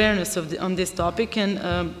raise awareness on this topic. And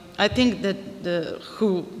I think that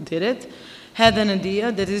who did it had an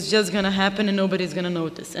idea that it's just going to happen and nobody's going to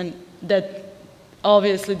notice. And that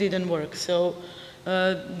obviously didn't work. So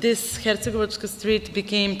this Hercegovačka Street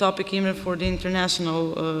became topic even for the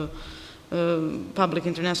international public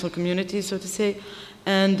international community, so to say.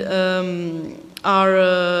 And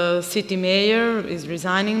our city mayor is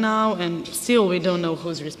resigning now, and still we don't know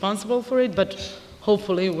who's responsible for it, but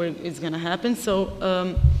hopefully it's going to happen. So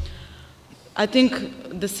I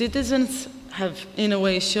think the citizens have, in a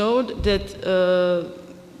way, showed that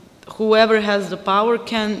whoever has the power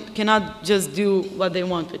cannot just do what they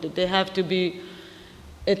want with it. They have to be,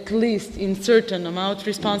 at least in certain amount,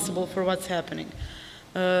 responsible for what's happening.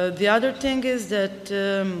 The other thing is that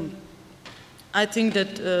I think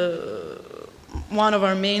that one of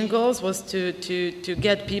our main goals was to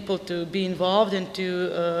get people to be involved and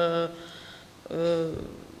to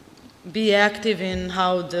be active in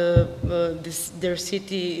how their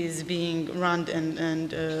city is being run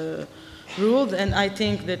and ruled. And I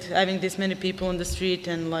think that having this many people on the street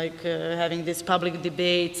and like having these public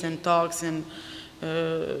debates and talks and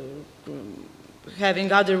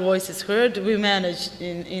having other voices heard, we managed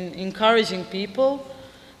in encouraging people,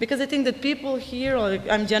 because I think that people here, like,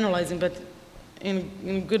 I'm generalizing, but in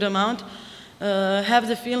a good amount, have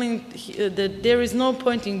the feeling that there is no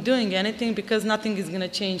point in doing anything because nothing is going to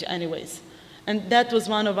change anyways. And that was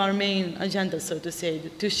one of our main agendas, so to say,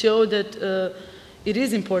 to show that it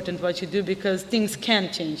is important what you do because things can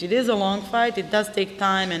change. It is a long fight, it does take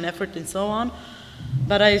time and effort and so on,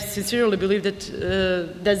 but I sincerely believe that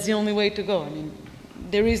that's the only way to go. I mean,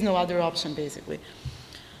 there is no other option, basically.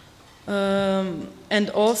 And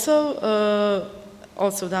also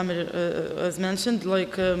Damir has mentioned,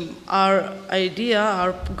 like our idea,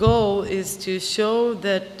 our goal is to show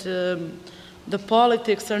that the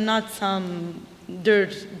politics are not some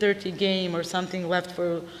dirty game or something left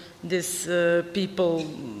for these people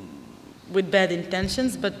with bad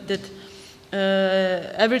intentions, but that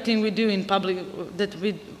everything we do in public,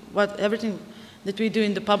 everything that we do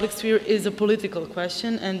in the public sphere is a political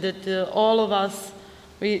question, and that all of us,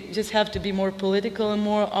 we just have to be more political and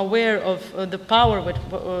more aware of the power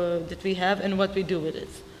that we have and what we do with it.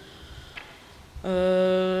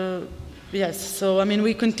 Yes, so I mean,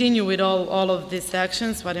 we continue with all of these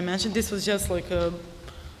actions, what I mentioned. This was just like a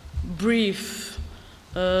brief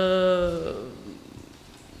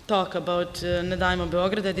talk about Nedajmo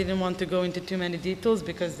Beograd. I didn't want to go into too many details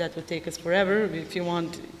because that would take us forever. If you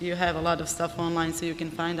want, you have a lot of stuff online so you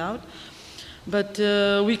can find out. But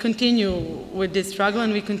we continue with this struggle,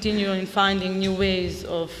 and we continue in finding new ways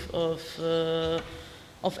of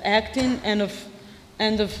acting and of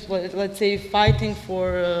let's say fighting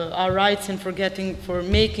for our rights and for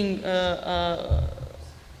making a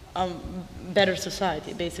better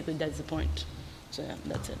society. Basically, that's the point. So yeah,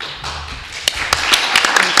 that's it.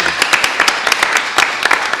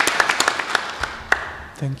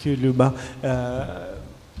 Thank you, Luba.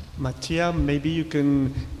 Matija, maybe you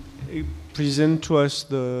can present to us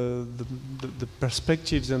the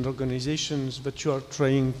perspectives and organizations that you are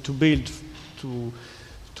trying to build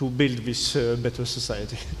to build this better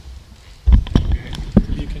society.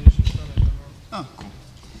 You can just run it. Oh, cool.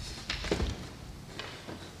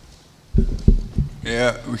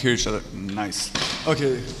 Yeah, we hear each other. Nice.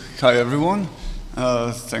 Okay, hi everyone.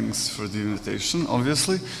 Thanks for the invitation,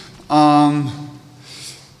 obviously.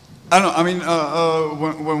 I don't know, I mean,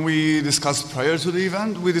 when we discussed prior to the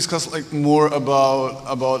event, we discussed like more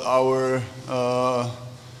about our,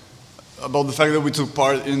 about the fact that we took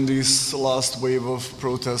part in this last wave of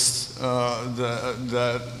protests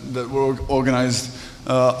that were organized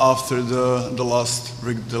after the last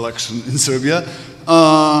rigged election in Serbia.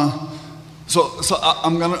 So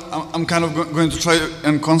I'm kind of going to try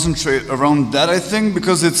and concentrate around that, I think,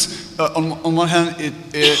 because it's, on one hand,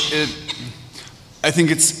 I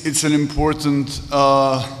think it's an important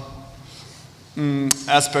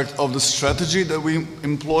aspect of the strategy that we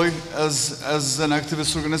employ as an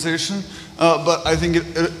activist organization, but I think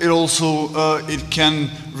it also it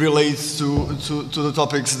can relate to the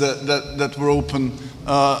topics that were open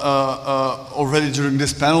already during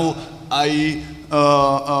this panel. I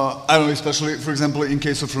don't know, especially, for example, in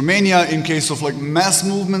case of Romania, in case of like mass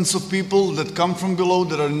movements of people that come from below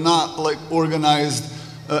that are not like organized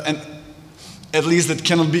and at least that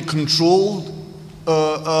cannot be controlled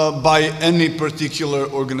by any particular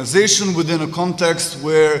organization within a context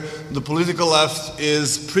where the political left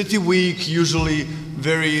is pretty weak, usually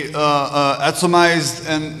very atomized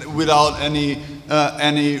and without any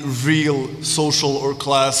real social or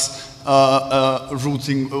class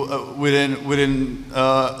rooting within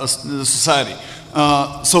the society.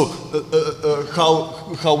 So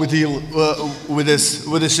how we deal with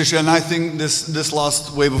this issue, and I think this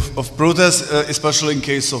last wave of protests, especially in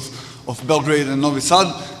case of Belgrade and Novi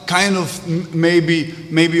Sad, kind of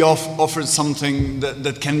maybe offered something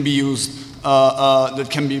that can be used, that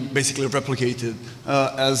can be basically replicated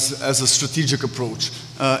as a strategic approach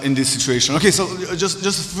in this situation. Okay, so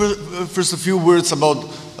just first a few words about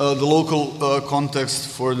the local context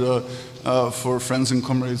for friends and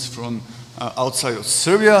comrades from outside of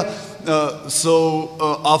Serbia. So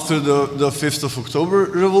after the 5th of October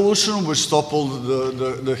revolution, which toppled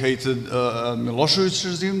the hated Milošević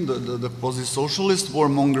regime, the quasi-socialist,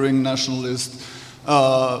 warmongering nationalist,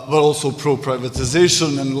 but also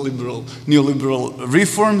pro-privatization and neoliberal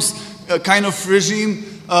reforms kind of regime,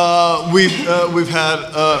 we've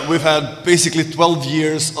had basically 12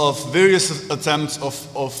 years of various attempts of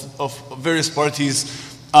various parties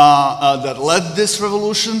that led this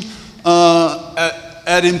revolution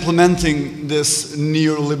at implementing this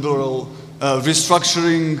neoliberal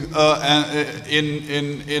restructuring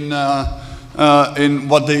in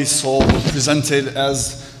what they saw presented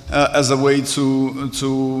as a way to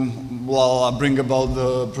bring about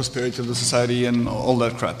the prosperity of the society and all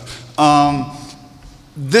that crap.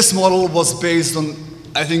 This model was based on,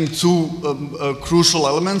 I think, two crucial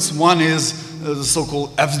elements. One is the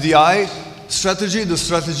so-called FDI strategy, the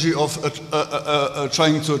strategy of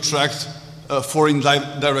trying to attract foreign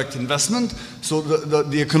direct investment. So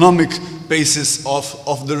the economic basis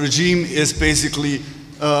of the regime is basically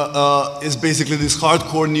this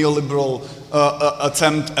hardcore neoliberal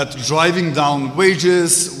attempt at driving down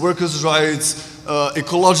wages, workers' rights,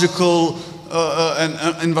 ecological and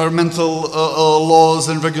environmental laws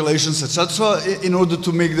and regulations, etc., in order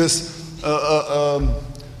to make this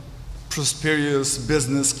prosperous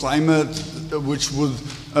business climate, which would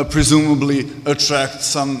presumably attract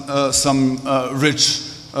some rich,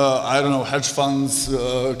 I don't know, hedge funds,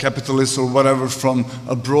 capitalists or whatever from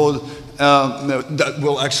abroad that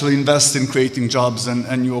will actually invest in creating jobs and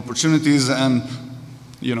new opportunities, and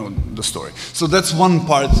you know the story. So that's one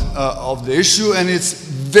part of the issue, and it's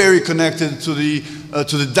very connected to the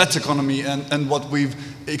debt economy and what we've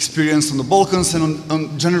experienced on the Balkans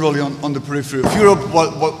and generally on the periphery of Europe.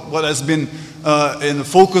 What has been in the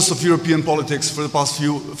focus of European politics for the past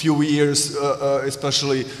few years,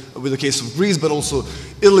 especially with the case of Greece, but also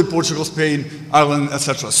Italy, Portugal, Spain, Ireland,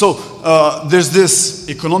 etc. So there's this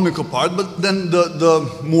economical part, but then the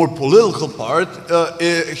more political part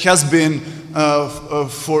has been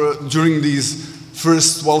during these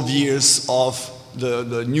first 12 years of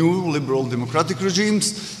the new liberal democratic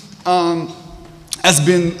regimes, has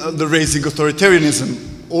been the raising authoritarianism,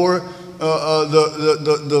 or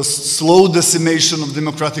the slow decimation of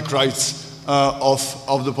democratic rights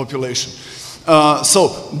of the population.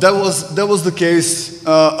 So that was the case.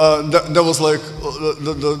 That was like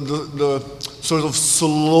the sort of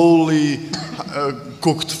slowly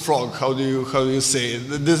cooked frog. How do you say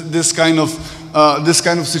it? This kind of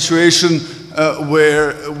situation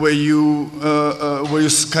where you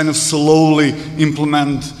kind of slowly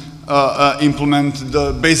implement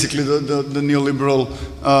basically the neoliberal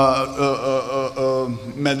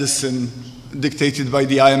medicine dictated by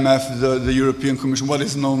the IMF, the European Commission, what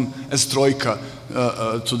is known as Troika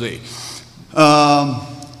today.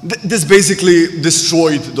 This basically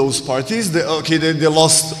destroyed those parties. They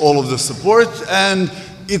lost all of the support, and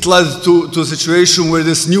it led to a situation where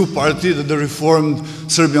this new party, the reformed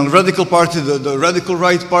Serbian Radical Party, the Radical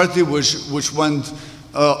Right Party, which went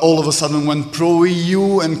all of a sudden went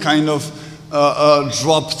pro-EU and kind of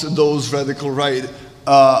dropped those radical right-wing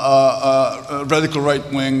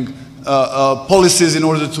policies in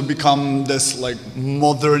order to become this like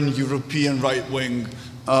modern European right-wing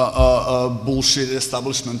bullshit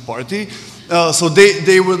establishment party. So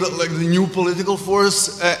they were like the new political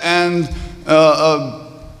force, and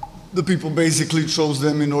the people basically chose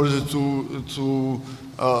them in order to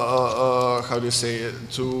how do you say it,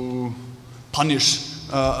 to punish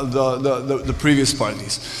the previous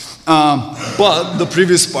parties. But the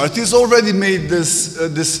previous parties already made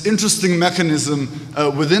this interesting mechanism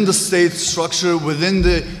within the state structure, within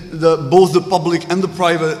both the public and the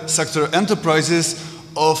private sector enterprises,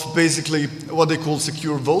 of basically what they call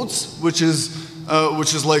secure votes, which is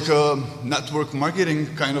like a network marketing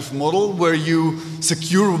kind of model, where you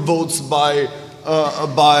secure votes by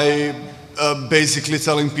basically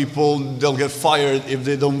telling people they'll get fired if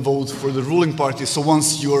they don't vote for the ruling party. So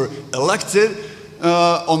once you're elected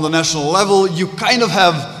on the national level, you kind of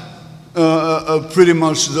have pretty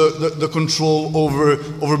much the control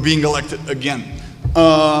over being elected again.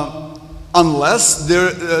 Unless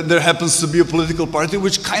there happens to be a political party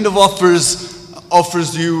which kind of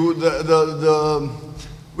offers you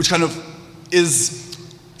which kind of is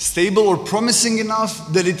stable or promising enough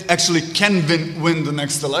that it actually can win the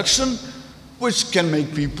next election, which can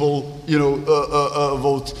make people, you know,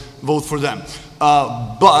 vote for them.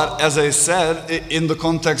 But as I said, in the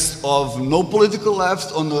context of no political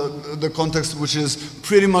left, on the context which is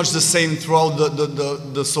pretty much the same throughout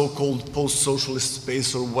the so-called post-socialist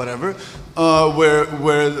space or whatever, where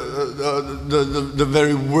the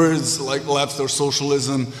very words like left or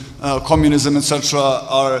socialism, communism, etc.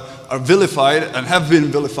 are vilified and have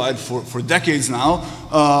been vilified for decades now,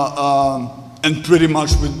 and pretty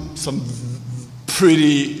much with some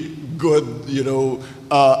pretty good, you know,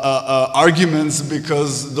 arguments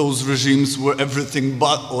because those regimes were everything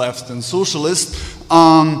but left and socialist.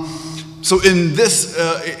 So in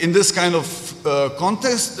this kind of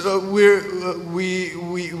context,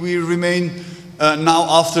 we remain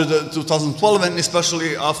now after the 2012 and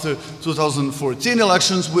especially after 2014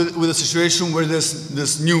 elections with a situation where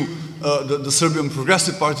this new the Serbian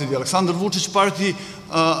Progressive Party, the Aleksandra Vučić party,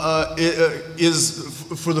 is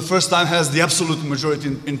for the first time has the absolute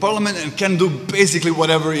majority in parliament and can do basically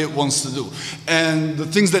whatever it wants to do. And the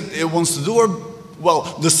things that it wants to do are, well,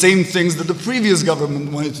 the same things that the previous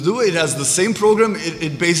government wanted to do. It has the same program.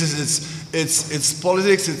 It bases its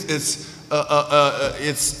politics, it's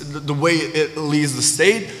the way it leads the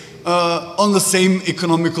state on the same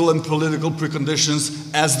economical and political preconditions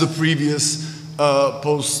as the previous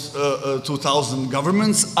post-2000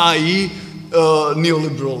 governments, i.e.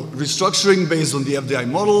 Neoliberal restructuring based on the FDI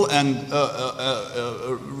model and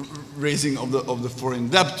raising of the foreign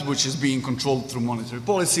debt, which is being controlled through monetary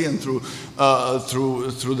policy and through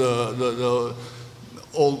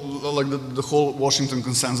the whole Washington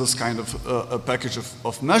consensus kind of a package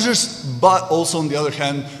of measures, but also on the other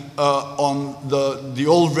hand on the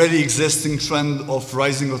already existing trend of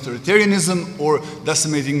rising authoritarianism or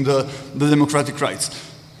decimating the democratic rights.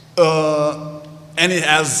 And it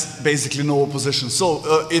has basically no opposition. So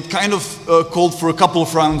it kind of called for a couple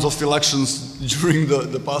of rounds of elections during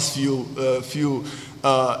the past few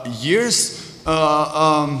years.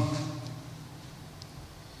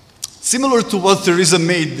 Similar to what Theresa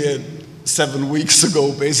May did 7 weeks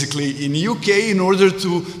ago, basically, in UK, in order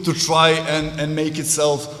to try and make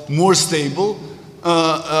itself more stable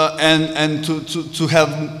and to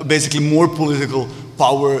have basically more political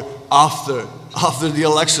power after the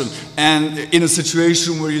election. And in a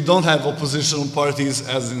situation where you don't have oppositional parties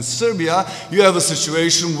as in Serbia, you have a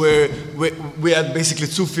situation where we had basically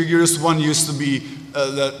two figures. One used to be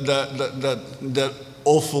that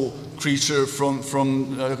awful creature from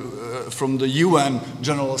the UN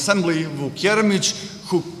General Assembly, Vuk Jeremić,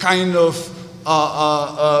 who kind of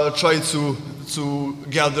tried to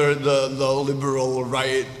gather the liberal,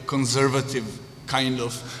 right, conservative kind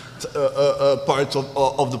of part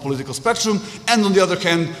of the political spectrum, and on the other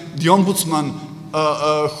hand, the ombudsman,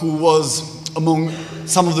 who was among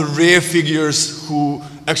some of the rare figures who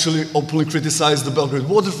actually openly criticized the Belgrade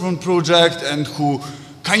waterfront project and who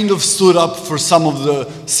kind of stood up for some of the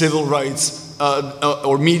civil rights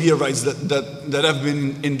or media rights that have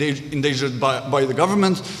been endangered by the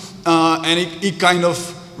government. And he kind of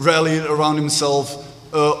rallied around himself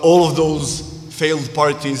all of those failed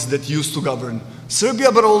parties that used to govern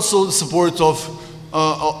Serbia, but also the support of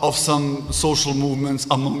some social movements,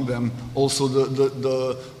 among them also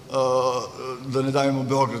the Ne Davimo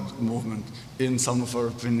Beograd movement, in some of our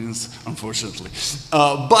opinions, unfortunately.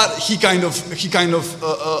 But he kind of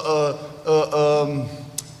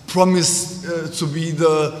promised to be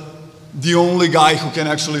the only guy who can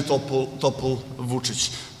actually topple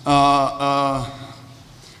Vučić.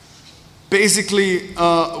 Basically,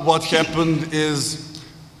 what happened is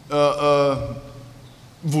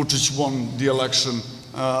Vučić won the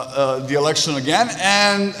election again,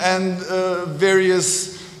 and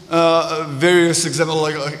various examples,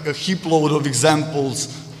 like a heap load of examples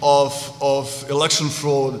of election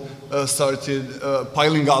fraud started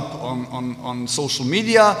piling up on social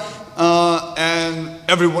media, and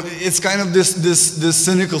everyone. It's kind of this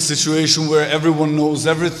cynical situation where everyone knows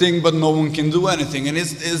everything, but no one can do anything, and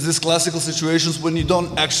it's this classical situations when you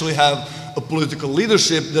don't actually have a political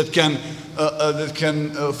leadership that can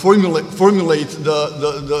formulate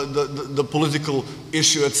the political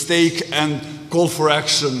issue at stake and call for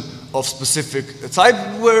action of specific type,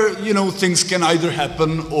 where things can either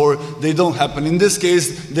happen or they don't happen. In this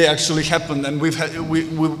case, they actually happened, and we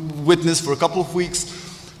witnessed for a couple of weeks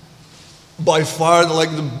by far like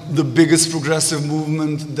the biggest progressive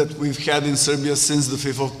movement that we've had in Serbia since the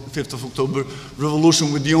 5th of October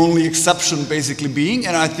revolution, with the only exception basically being,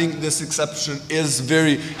 and I think this exception has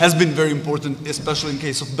been very important, especially in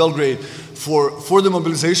case of Belgrade, for the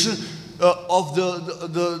mobilization of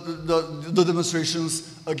the demonstrations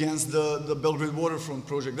against the Belgrade waterfront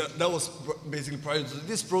project. That was basically prior to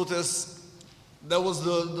this protest. That was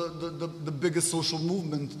the biggest social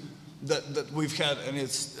movement that we've had, and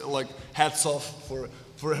it's like hats off for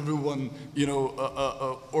everyone,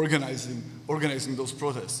 organizing those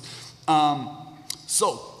protests.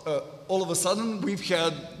 All of a sudden, we've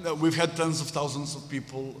had tens of thousands of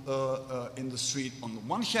people in the street on the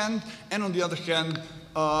one hand, and on the other hand,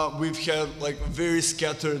 we've had like very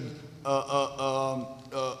scattered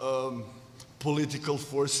political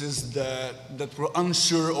forces that were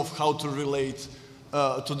unsure of how to relate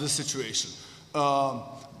to this situation.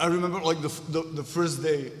 I remember like the first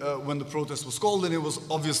day when the protest was called, and it was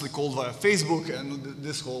obviously called via Facebook, and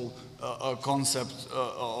this whole concept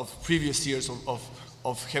of previous years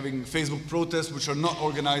of having Facebook protests, which are not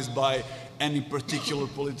organized by any particular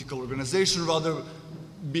political organization, rather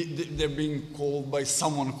they're being called by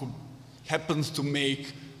someone who happens to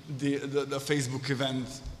make the Facebook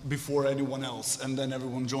event before anyone else, and then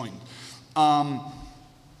everyone joined.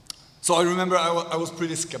 So I remember I was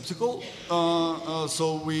pretty skeptical,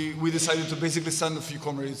 so we decided to basically send a few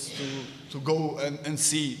comrades to go and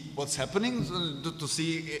see what's happening, to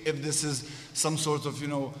see if this is some sort of, you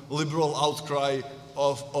know, liberal outcry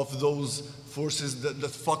of those forces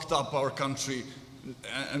that fucked up our country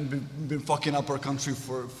and been fucking up our country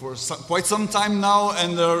for quite some time now,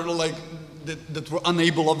 and they're like, that were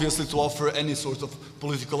unable obviously to offer any sort of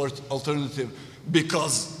political alternative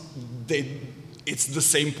because it's the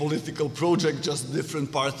same political project, just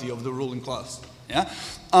different party of the ruling class. Yeah.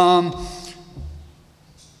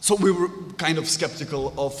 So we were kind of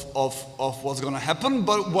skeptical of what's going to happen,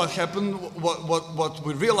 but what happened, what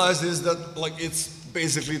we realized is that like it's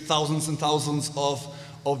basically thousands and thousands of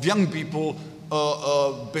young people,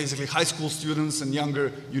 basically high school students and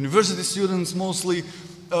younger university students mostly,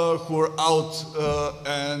 who are out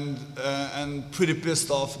and pretty pissed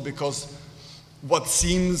off because what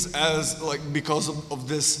seems as like because of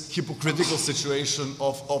this hypocritical situation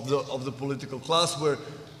of the political class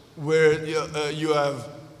where you have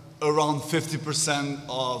around 50%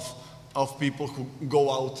 of people who go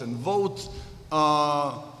out and vote.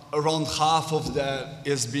 Around half of that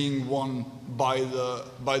is being won by the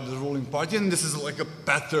ruling party, and this is like a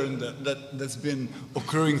pattern that's been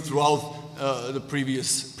occurring throughout the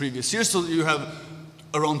previous years. So you have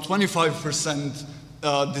around 25%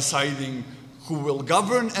 deciding who will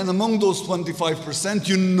govern, and among those 25%,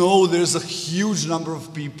 you know there's a huge number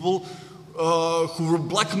of people who were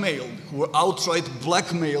blackmailed, who were outright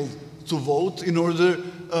blackmailed to vote in order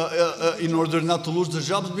not to lose their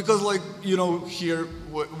jobs, because, like, you know, here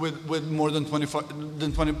with more than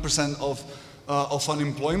 20% of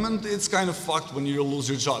unemployment, it's kind of fucked when you lose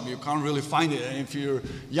your job. You can't really find it, and if you're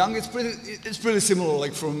young, it's pretty similar.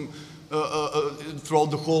 Like from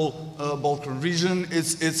throughout the whole Balkan region,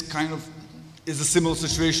 it's kind of a similar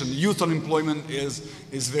situation. Youth unemployment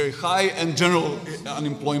is very high, and general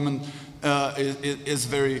unemployment is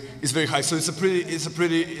very high. So it's a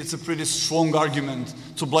pretty strong argument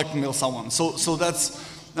to blackmail someone. So that's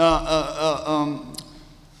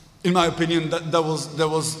in my opinion that was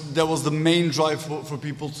the main drive for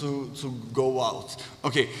people to go out.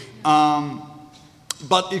 Okay.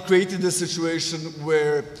 But it created a situation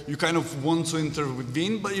where you kind of want to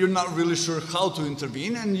intervene, but you're not really sure how to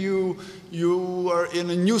intervene, and you are in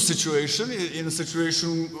a new situation, in a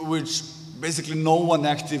situation which basically no one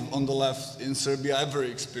active on the left in Serbia ever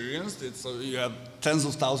experienced. You have tens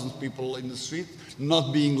of thousands of people in the street,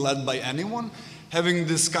 not being led by anyone, having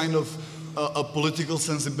this kind of a political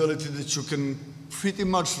sensibility that you can pretty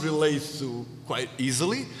much relate to quite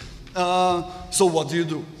easily. So what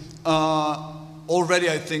do? Already,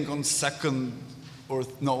 I think on third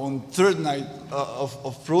night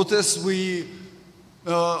of protests,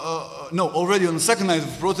 already on the second night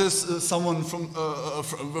of protests, someone from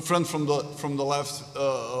a friend from the left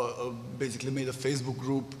basically made a Facebook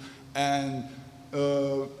group, and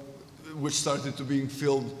which started to being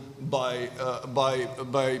filled by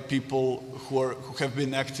people who have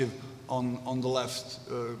been active on the left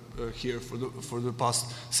here for the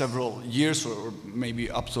past several years, or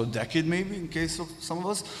maybe up to a decade, maybe in case of some of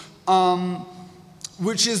us,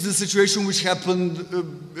 which is the situation which happened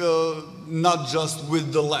not just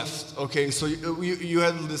with the left. Okay, so you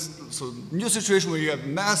had this new situation where you have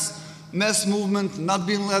mass movement not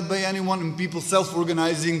being led by anyone, and people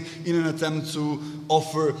self-organizing in an attempt to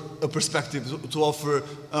offer a perspective, to offer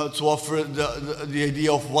the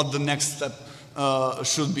idea of what the next step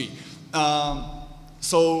should be.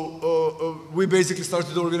 So we basically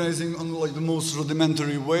started organizing on like the most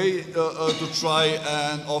rudimentary way to try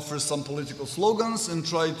and offer some political slogans and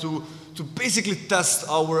try to basically test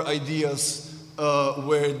our ideas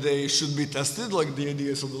where they should be tested, like the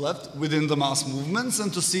ideas of the left, within the mass movements,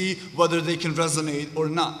 and to see whether they can resonate or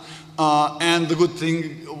not. And the good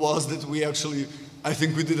thing was that we actually, I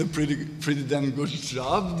think we did a pretty damn good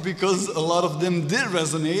job, because a lot of them did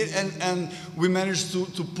resonate, and we managed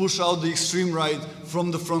to push out the extreme right from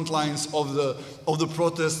the front lines of the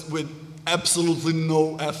protest with absolutely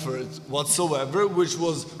no effort whatsoever, which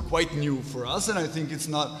was quite new for us, and I think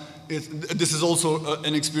this is also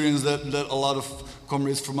an experience that a lot of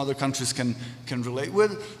comrades from other countries can relate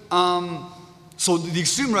with. So the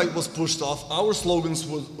extreme right was pushed off. Our slogans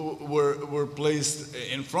were placed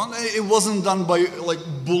in front. It wasn't done by like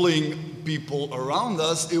bullying people around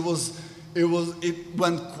us. It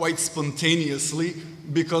went quite spontaneously,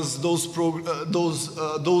 because those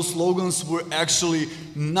slogans were actually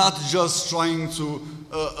not just trying to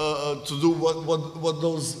do what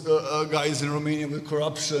those guys in Romania with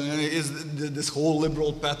corruption is, this whole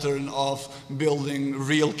liberal pattern of building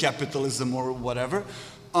real capitalism or whatever.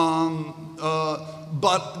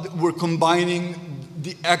 But we're combining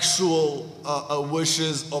the actual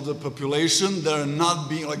wishes of the population that are not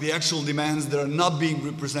being, like the actual demands that are not being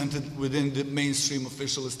represented within the mainstream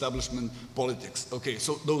official establishment politics. Okay,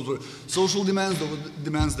 so those were social demands, those were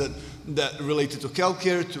demands that related to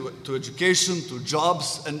healthcare, to education, to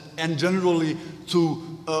jobs, and generally to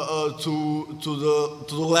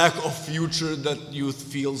the lack of future that youth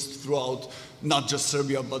feels throughout not just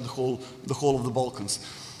Serbia but the whole of the Balkans.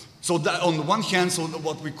 So that on the one hand, so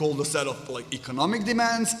what we call the set of like economic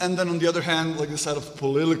demands, and then on the other hand, like the set of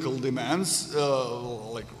political demands,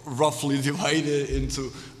 like roughly divided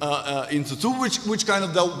into two, which kind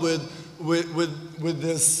of dealt with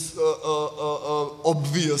this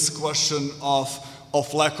obvious question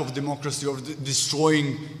of lack of democracy, or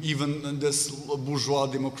destroying even this bourgeois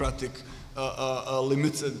democratic,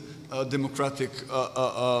 limited democratic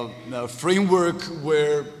framework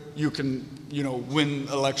where you can, win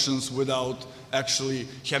elections without actually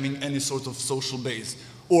having any sort of social base,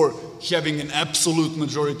 or having an absolute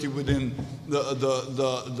majority within the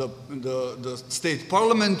state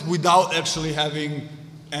parliament without actually having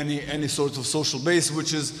any sort of social base,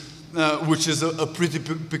 which is a pretty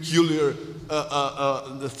peculiar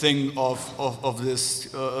thing of this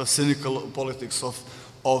cynical politics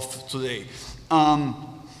of today.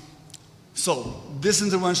 So this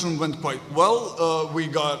intervention went quite well.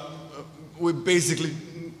 We basically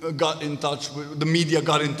got in touch with, the media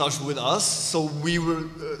got in touch with us, so we were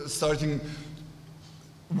starting,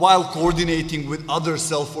 while coordinating with other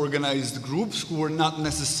self-organized groups who were not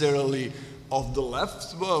necessarily of the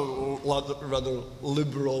left, or rather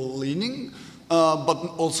liberal-leaning,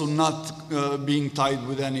 but also not being tied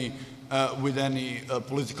with any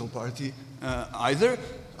political party either.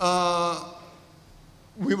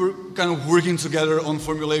 We were kind of working together on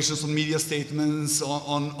formulations, on media statements,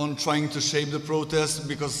 on trying to shape the protests,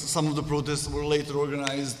 because some of the protests were later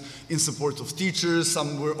organized in support of teachers,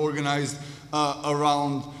 some were organized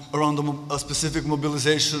around a specific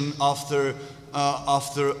mobilization after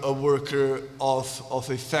a worker of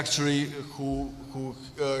a factory who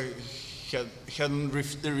hadn't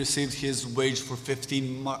received his wage for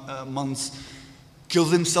 15 months,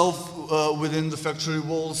 killed himself within the factory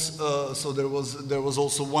walls. So there was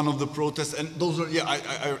also one of the protests, and those were,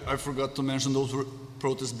 I forgot to mention, those were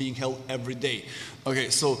protests being held every day. Okay,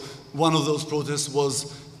 so one of those protests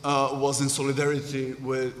was in solidarity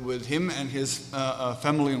with him and his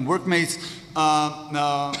family and workmates,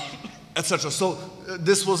 etc. So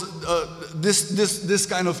this was this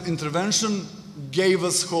kind of intervention gave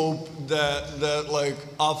us hope that like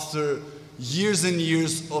after years and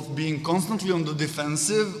years of being constantly on the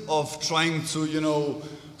defensive, of trying to,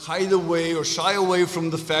 hide away or shy away from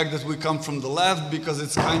the fact that we come from the left because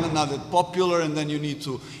it's kind of not that popular, and then you need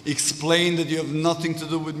to explain that you have nothing to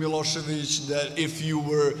do with Milosevic, that if you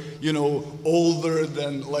were, older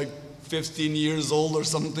than like 15 years old or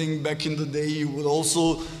something back in the day, you would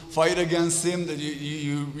also fight against him, that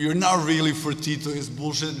you're not really for Tito, his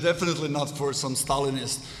bullshit, definitely not for some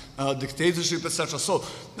Stalinist dictatorship, etc. So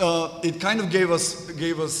it kind of gave us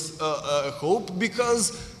hope,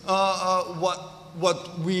 because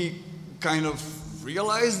what we kind of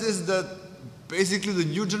realized is that basically the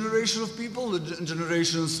new generation of people, the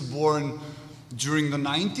generations born during the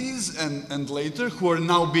 90s and later, who are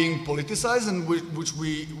now being politicized, and which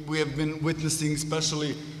we have been witnessing,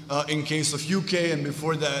 especially in case of UK and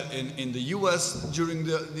before that in the US during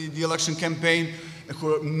the election campaign,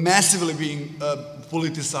 who are massively being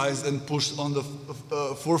politicized and pushed on the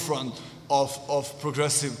forefront of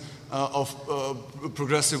progressive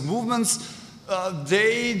movements.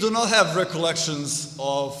 They do not have recollections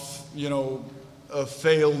of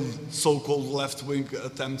failed so-called left-wing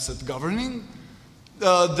attempts at governing.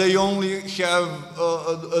 They only have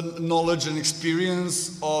a knowledge and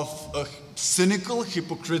experience of a cynical,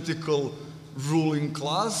 hypocritical ruling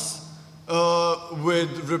class,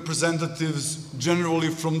 with representatives generally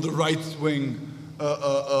from the right-wing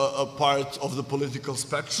part of the political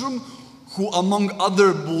spectrum, who, among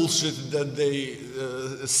other bullshit that they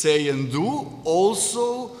say and do,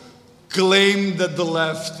 also claim that the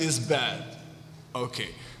left is bad. Okay.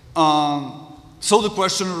 So the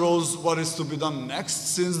question arose, what is to be done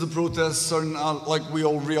next, since the protests are not, like we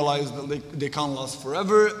all realize that they can't last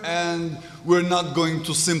forever, and we're not going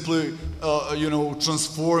to simply,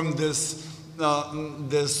 transform this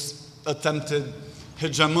attempted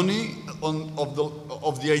hegemony of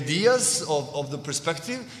the ideas, of the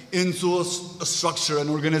perspective, into a structure, an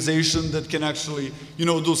organization that can actually,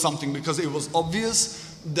 do something, because it was obvious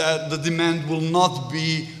that the demand will not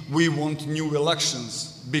be, we want new elections,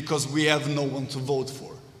 because we have no one to vote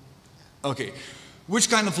for. Okay, which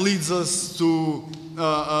kind of leads us to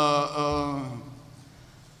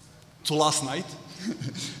last night.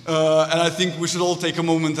 And I think we should all take a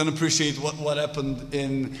moment and appreciate what happened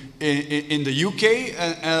in the UK,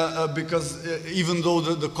 because even though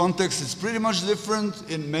the context is pretty much different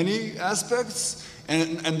in many aspects,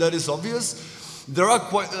 and that is obvious, there are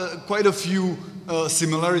quite a few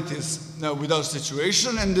similarities with our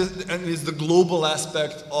situation, and it's the global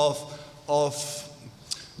aspect of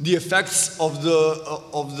the effects of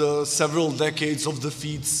the several decades of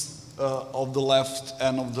defeats of the left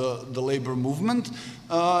and of the labor movement,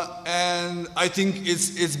 and I think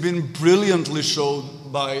it's been brilliantly shown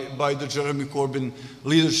by the Jeremy Corbyn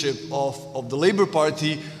leadership of the Labour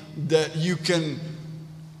Party that you can,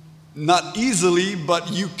 not easily, but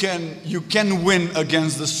you can win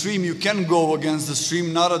against the stream. You can go against the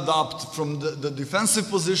stream, not adopt from the defensive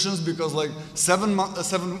positions, because like 7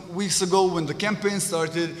 weeks ago when the campaign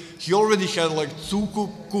started, he already had like 2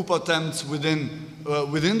 coup attempts within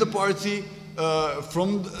the party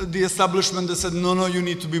from the establishment that said, no, you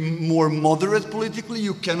need to be more moderate politically.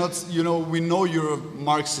 You cannot, we know you're a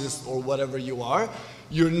Marxist or whatever you are.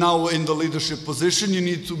 You're now in the leadership position. You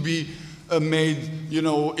need to be made,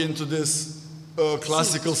 into this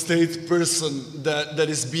classical state person that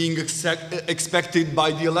is being expected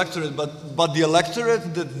by the electorate, but the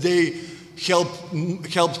electorate that they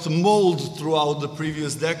helped mold throughout the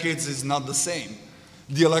previous decades is not the same.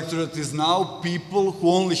 The electorate is now people who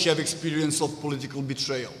only have experience of political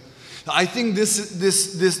betrayal. I think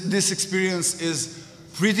this experience is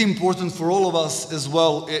pretty important for all of us as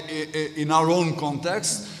well in our own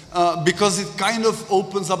context, because it kind of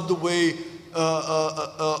opens up the way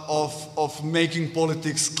of making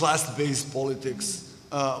politics class-based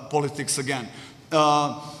politics again.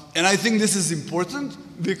 And I think this is important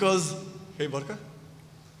because, hey Barka?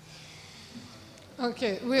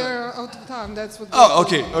 Okay, we are out of time. That's what. Oh,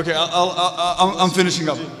 okay. I'm finishing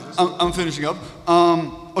up. I'm finishing up.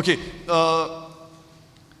 Okay.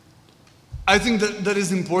 I think that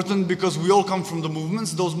is important because we all come from the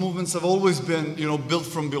movements. Those movements have always been, built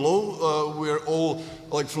from below. We're all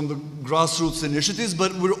like from the grassroots initiatives,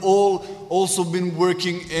 but we're all also been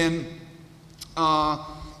working in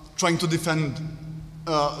trying to defend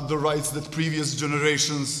the rights that previous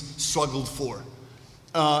generations struggled for.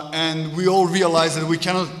 And we all realize that we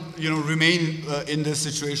cannot, remain in this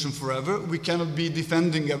situation forever. We cannot be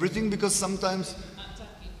defending everything because sometimes,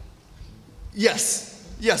 yes,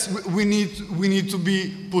 we need to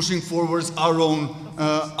be pushing forward our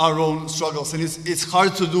own struggles, and it's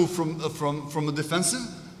hard to do from a defensive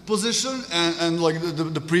position, and like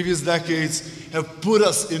the previous decades have put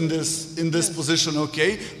us in this position.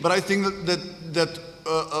 Okay, but I think that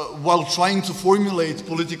while trying to formulate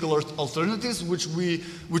political alternatives, which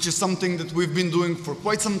is something that we've been doing for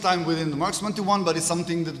quite some time within the Marx 21, but it's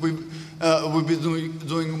something that we've been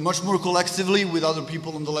doing much more collectively with other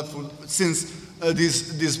people on the left since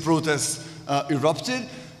these protests erupted,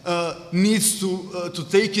 needs to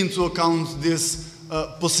take into account this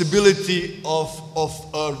possibility of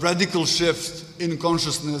a radical shift in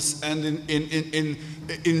consciousness and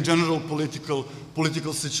in general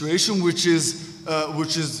political situation, which is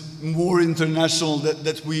more international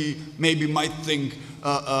that we maybe might think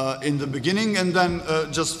in the beginning, and then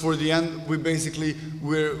just for the end, we're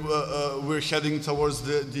heading towards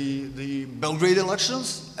the Belgrade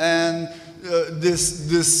elections, and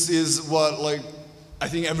this is what I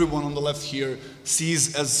think everyone on the left here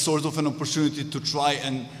sees as sort of an opportunity to try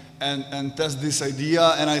and test this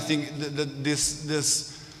idea, and I think that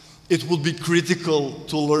it would be critical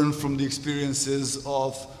to learn from the experiences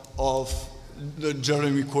of the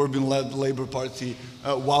Jeremy Corbyn-led Labour Party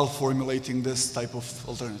while formulating this type of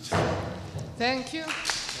alternative. Thank you.